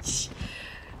station.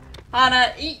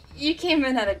 Hana, you came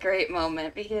in at a great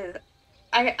moment because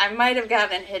I might have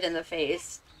gotten hit in the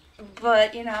face,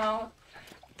 but you know,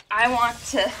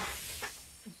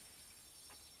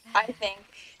 I think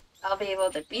I'll be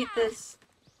able to beat this.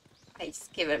 I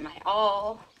just give it my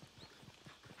all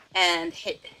and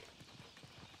hit.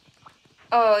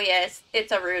 Oh yes,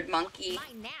 it's a rude monkey.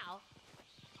 Mine now.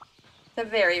 It's a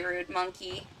very rude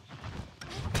monkey.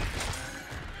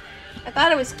 I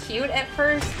thought it was cute at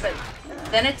first, but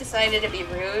then it decided to be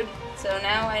rude, so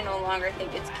now I no longer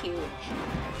think it's cute.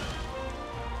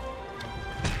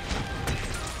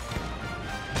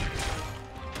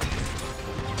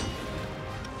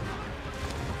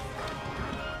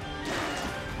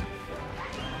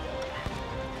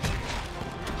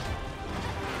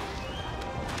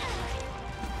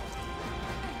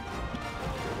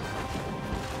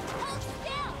 Hold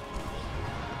still.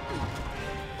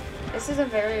 This is a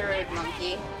very rude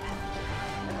monkey.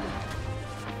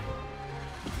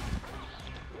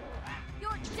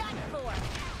 You're done for.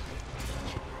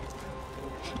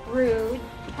 Rude.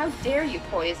 How dare you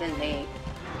poison me?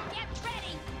 Get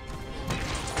ready.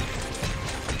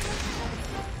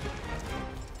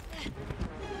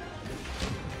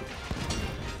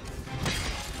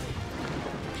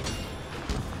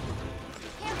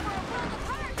 Prepare for a world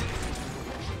apart.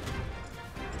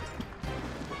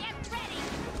 Get ready.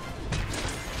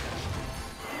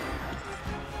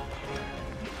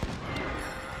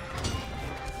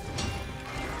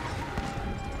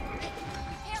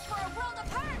 Prepare for a world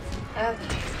apart.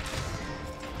 Okay.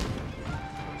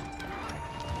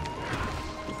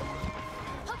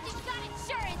 Hope you've got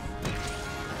insurance.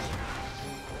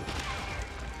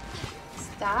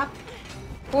 Stop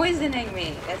poisoning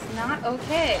me. That's not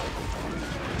okay.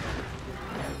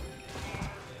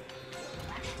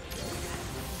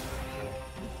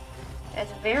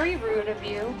 That's very rude of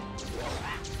you.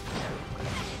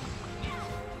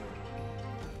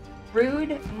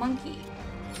 Rude monkey.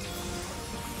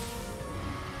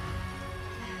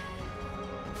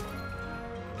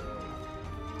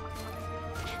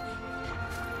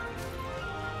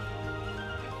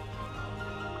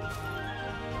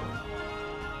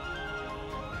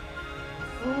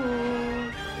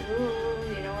 Ooh,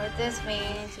 you know what this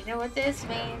means. You know what this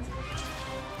means.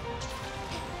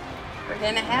 We're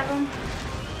gonna have him.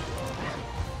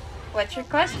 What's your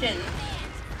question?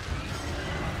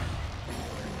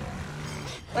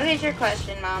 What is your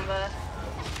question, Mamba?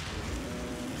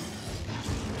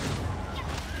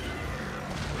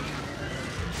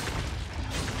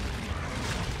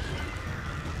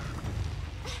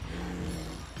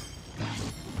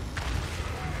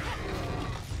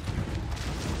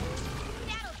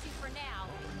 That'll do for now.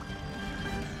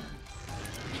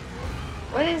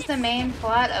 What is the main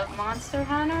plot of Monster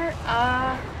Hunter?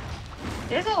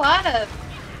 There's a lot of...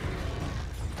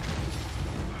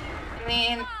 I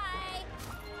mean, Bye.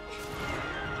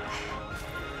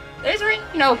 there's really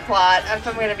no plot, if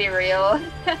I'm gonna be real.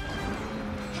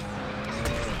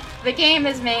 the game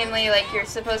is mainly like you're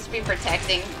supposed to be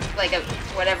protecting like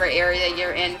whatever area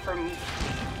you're in from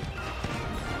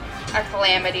a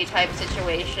calamity type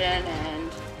situation,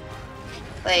 and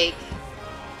like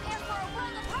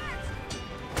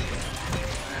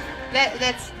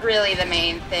that's really the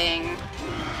main thing.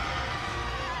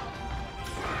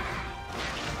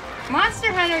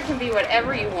 Monster Hunter can be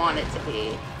whatever you want it to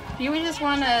be. If you just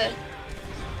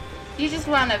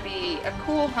wanna be a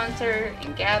cool hunter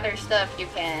and gather stuff, you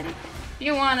can. If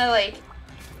you wanna like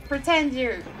pretend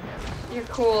you're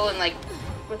cool and like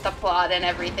with the plot and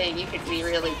everything, you could be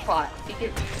really plot. You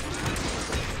could.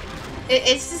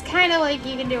 It's just kind of like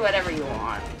you can do whatever you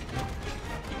want.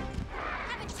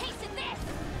 Have a taste of this.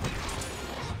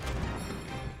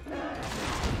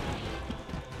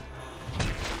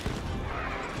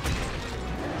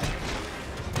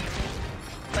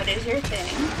 What is your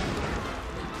thing?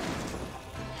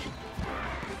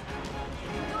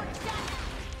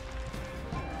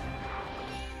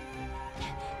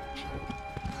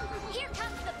 Here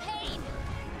comes the pain.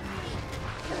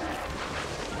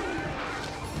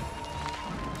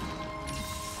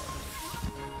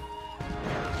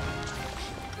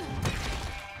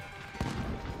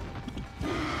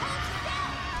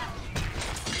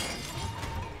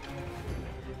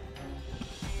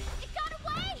 It got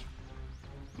away.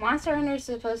 Monster Hunters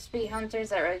are supposed to be hunters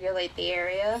that regulate the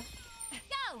area.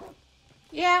 Go.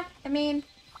 Yeah, I mean,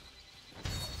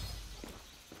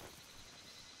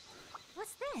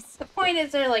 What's this? the point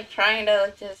is they're like trying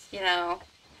to just, you know,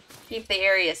 keep the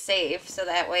area safe so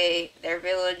that way their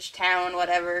village, town,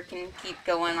 whatever can keep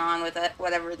going on with it,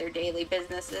 whatever their daily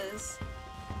business is.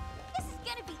 This is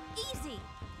gonna be easy.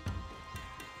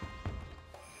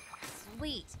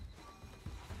 Sweet.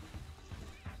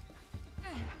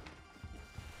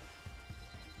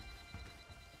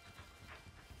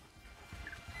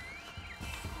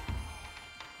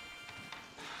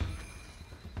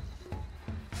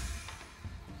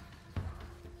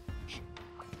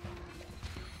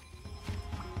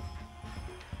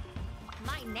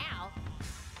 Mine now.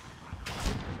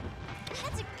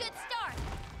 That's a good start.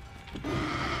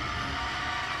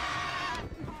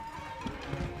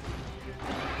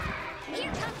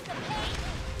 Here comes the pain.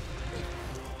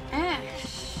 Ah,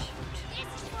 This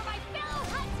is for my fellow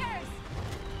hunters.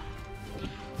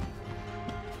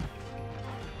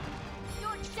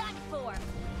 You're done for.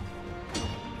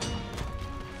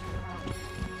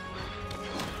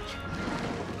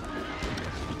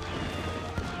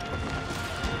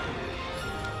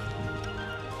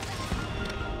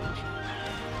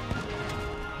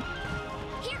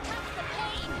 Here comes the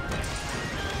pain.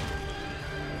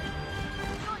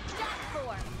 You're done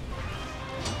for.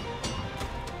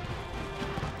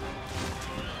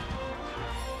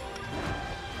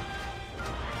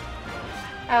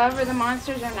 However, the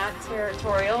monsters are not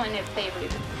territorial, and if they were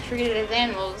treated as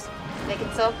animals, they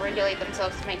can self-regulate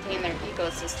themselves to maintain their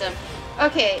ecosystem.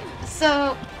 Okay,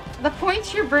 so the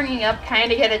points you're bringing up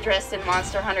kind of get addressed in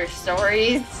Monster Hunter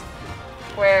Stories,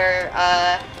 where,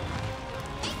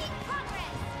 Making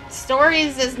progress.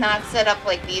 Stories is not set up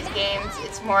like these games.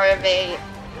 It's more of a,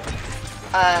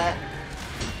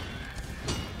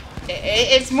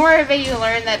 it's more of a you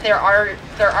learn that there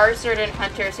are certain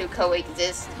hunters who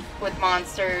coexist with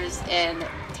monsters and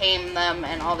tame them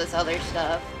and all this other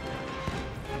stuff.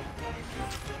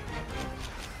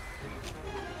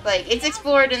 Like, it's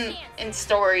explored in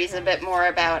stories a bit more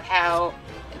about how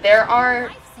there are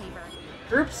Lifesaver.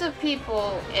 groups of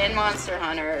people in Monster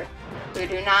Hunter who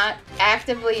do not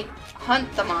actively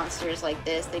hunt the monsters like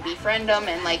this. They befriend them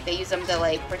and like they use them to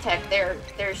like protect their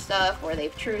stuff, or they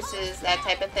have truces, that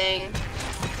type of thing.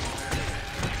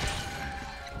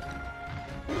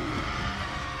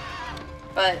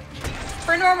 But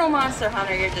for normal Monster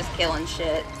Hunter, you're just killing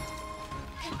shit.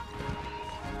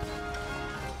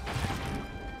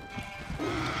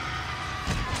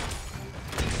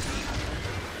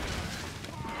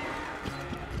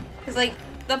 Cause like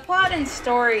the plot in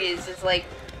stories is like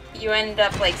you end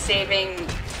up like saving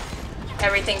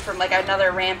everything from like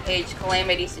another rampage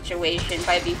calamity situation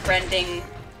by befriending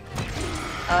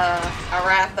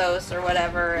Arathos or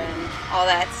whatever and all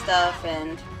that stuff,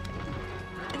 and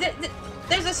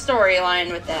there's a storyline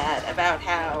with that about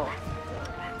how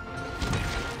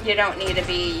you don't need to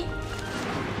be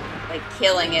like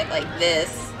killing it like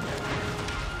this.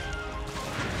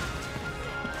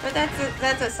 But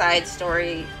that's a side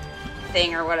story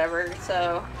thing or whatever,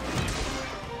 so.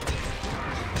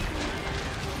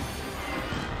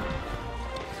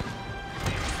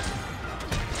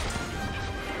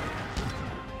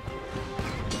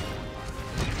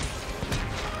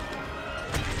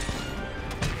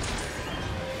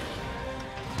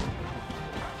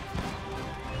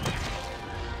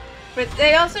 But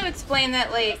they also explain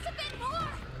that, like,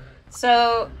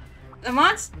 so the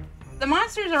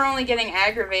monsters are only getting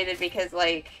aggravated because,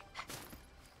 like,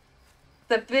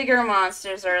 the bigger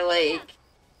monsters are, like,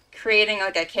 creating,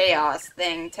 like, a chaos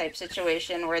thing type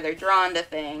situation where they're drawn to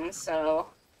things, so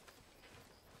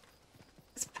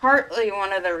it's partly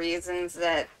one of the reasons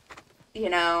that, you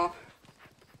know,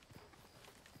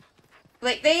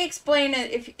 like, they explain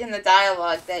it in the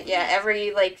dialogue that, yeah,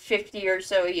 every, like, 50 or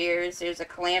so years there's a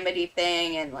calamity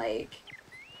thing, and, like,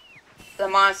 the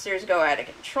monsters go out of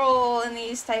control in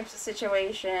these types of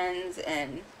situations,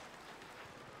 and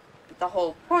the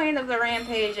whole point of the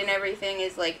rampage and everything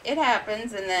is, like, it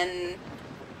happens, and then,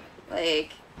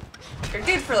 like, you're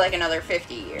good for, like, another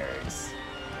 50 years.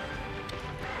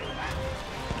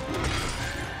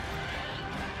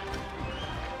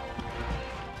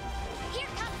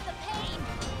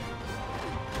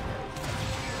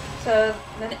 So,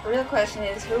 the real question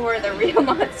is, who are the real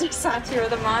monsters? Sachu or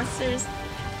the monsters?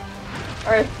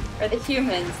 Or the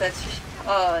humans?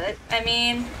 I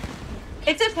mean,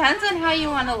 it depends on how you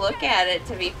want to look at it,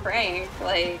 to be frank.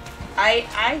 Like,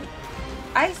 I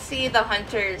see the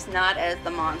hunters not as the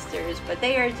monsters, but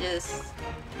they are just,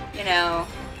 you know,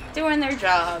 doing their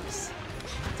jobs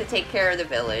to take care of the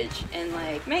village and,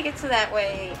 like, make it so that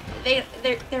way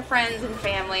their friends and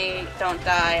family don't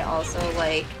die. Also,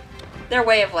 like, their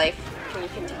way of life can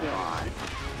continue on.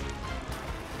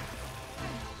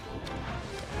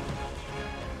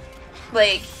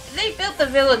 Like, they built the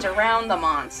village around the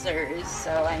monsters,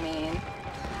 so, I mean,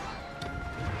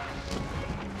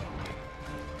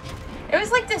 it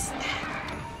was like this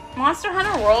Monster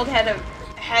Hunter World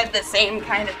had the same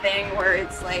kind of thing where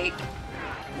it's like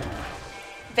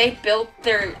they built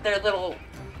their little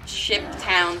ship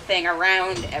town thing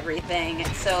around everything,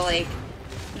 so, like,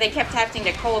 they kept having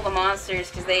to cull the monsters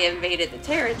because they invaded the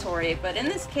territory, but in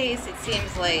this case, it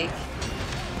seems like,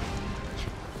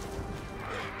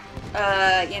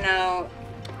 you know,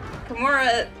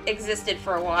 Kimura existed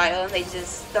for a while, and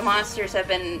the monsters have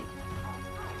been,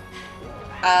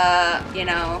 you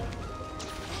know,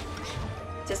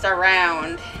 just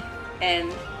around,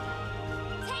 and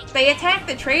they attack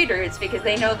the trade routes because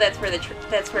they know that's where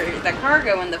the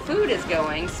cargo and the food is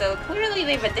going, so clearly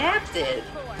they've adapted.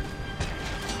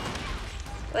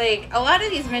 Like, a lot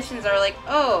of these missions are like,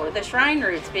 oh, the shrine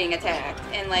route's being attacked,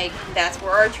 and, like, that's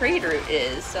where our trade route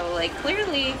is. So, like,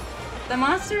 clearly, the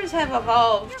monsters have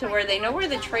evolved to where they know where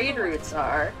the trade routes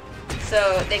are,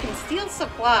 so they can steal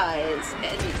supplies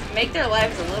and make their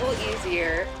lives a little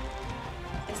easier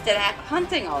instead of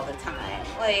hunting all the time.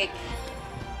 Like,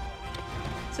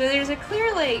 so there's a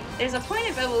clear, like, there's a point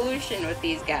of evolution with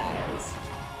these guys.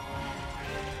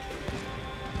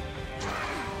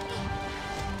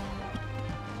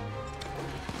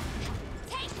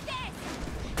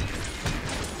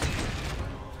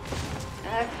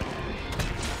 Okay.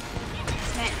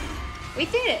 Smack. We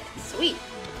did it! Sweet.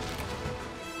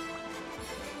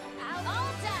 All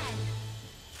done.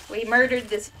 We murdered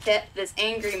this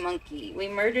angry monkey. We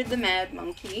murdered the mad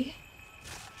monkey.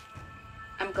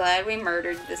 I'm glad we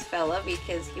murdered this fella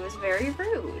because he was very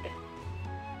rude.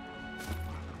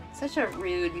 Such a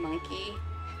rude monkey.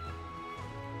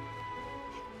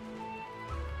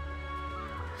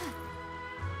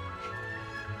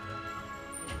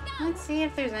 Let's see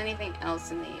if there's anything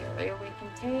else in the area we can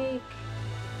take.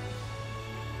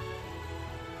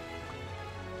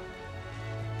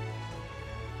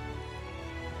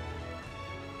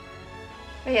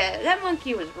 But yeah, that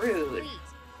monkey was rude.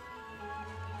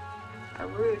 A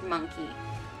rude monkey.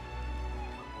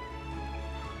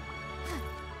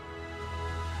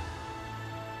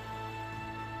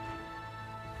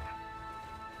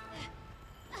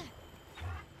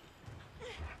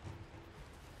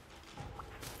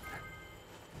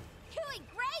 Doing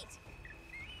great.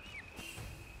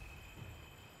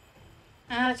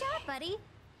 Okay. Good job, buddy.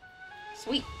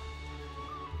 Sweet.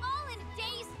 All in a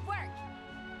day's work.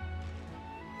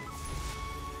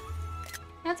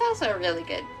 That's also a really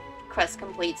good quest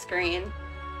complete screen.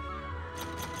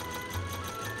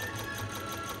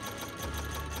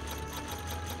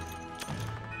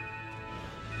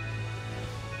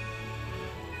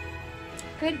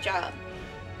 Good job.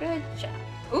 Good job.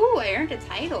 Ooh, I earned a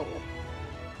title.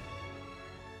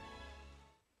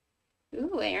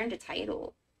 Ooh, I earned a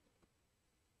title.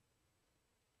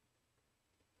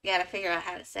 Gotta figure out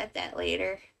how to set that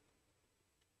later.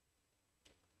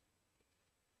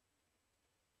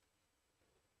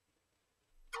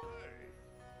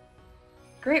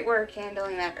 Great work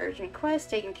handling that urgent quest,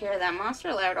 taking care of that monster.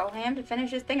 Allowed all hand to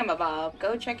finish his thingamabob.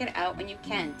 Go check it out when you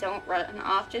can. Don't run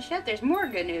off just yet. There's more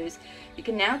good news. You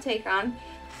can now take on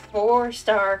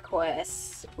 4-star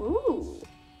quests. Ooh.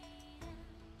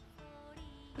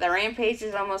 The rampage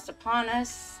is almost upon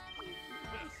us.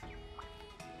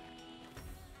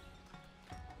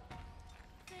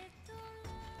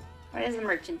 What does the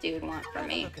merchant dude want from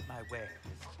me? Look at my wares.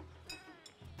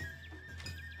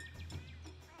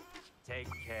 Take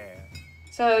care.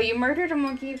 So, you murdered a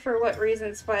monkey for what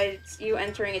reasons by you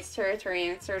entering its territory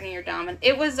and asserting your dominance?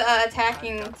 It was,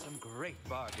 attacking... I've got some great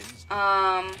bargains.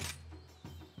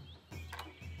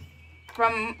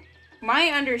 From my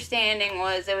understanding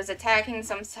was it was attacking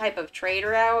some type of trade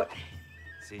route.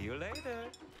 See you later.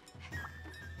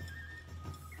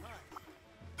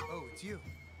 Oh, it's you.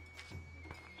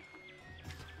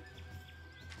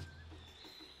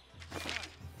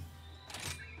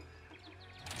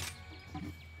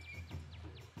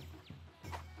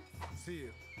 See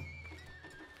you.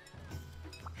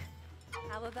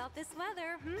 How about this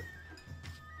weather, hmm?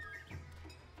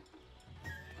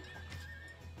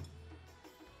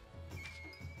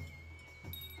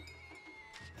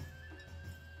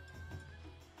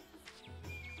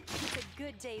 It's a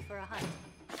good day for a hunt.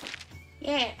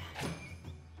 Yeah.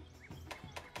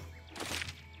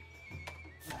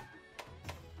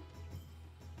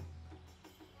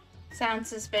 Sounds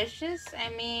suspicious? I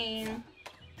mean...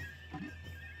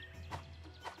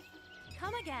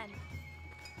 Come again.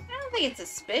 I don't think it's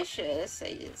suspicious.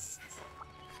 I just...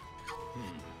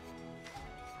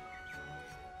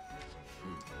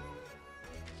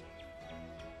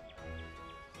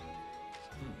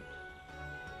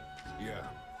 Yeah.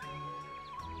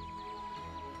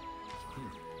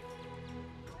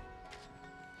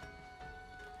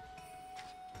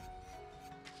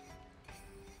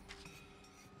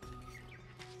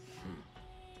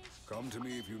 Come to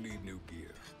me if you need new gear.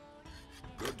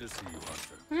 Good to see you,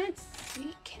 Hunter. Let's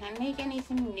see. Can I make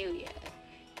anything new yet?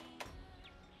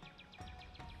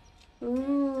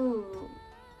 Ooh.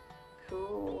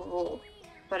 Cool.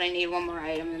 But I need one more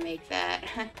item to make that.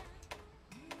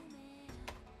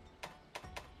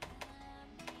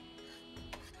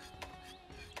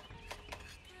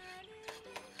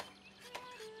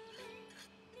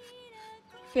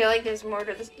 Feel like there's more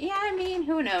to this. Yeah, I mean,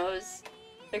 who knows?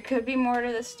 There could be more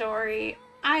to the story.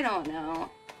 I don't know.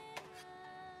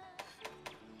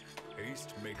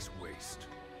 Haste makes waste.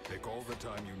 Take all the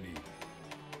time you need.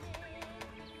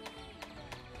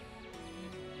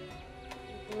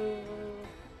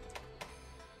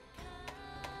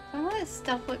 Some of this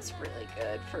stuff looks really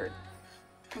good for...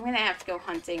 I'm gonna have to go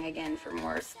hunting again for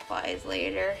more supplies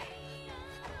later.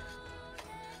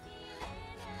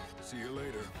 See you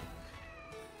later.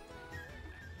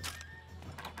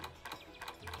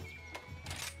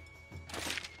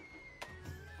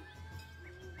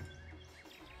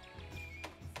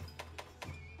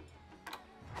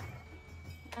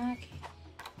 Okay.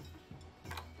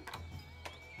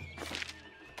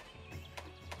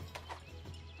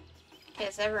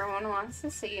 Guess everyone wants to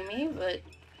see me, but...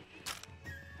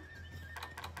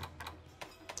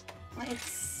 Let's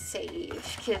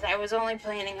save, because I was only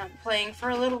planning on playing for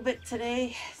a little bit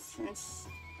today, since...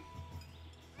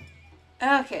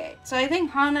 Okay, so I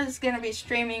think Hana's gonna be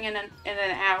streaming in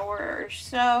an hour or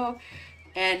so,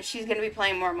 and she's gonna be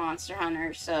playing more Monster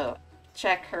Hunter, so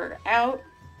check her out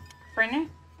for now.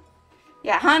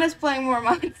 Yeah, Hana's playing more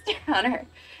Monster Hunter,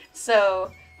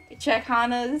 so check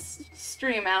Hana's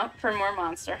stream out for more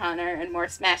Monster Hunter and more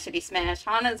Smashity Smash.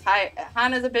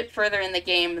 Hana's a bit further in the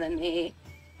game than me,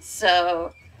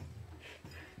 so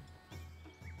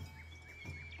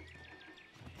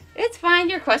it's fine.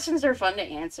 Your questions are fun to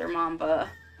answer, Mamba.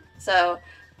 So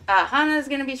Hana's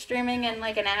gonna be streaming in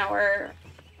like an hour.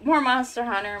 More Monster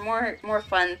Hunter, more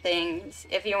fun things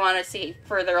if you want to see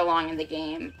further along in the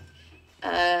game.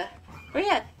 But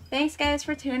yeah, thanks guys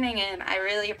for tuning in. I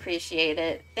really appreciate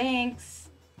it. Thanks.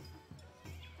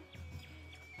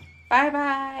 Bye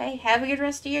bye. Have a good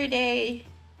rest of your day.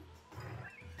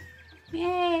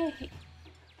 Yay.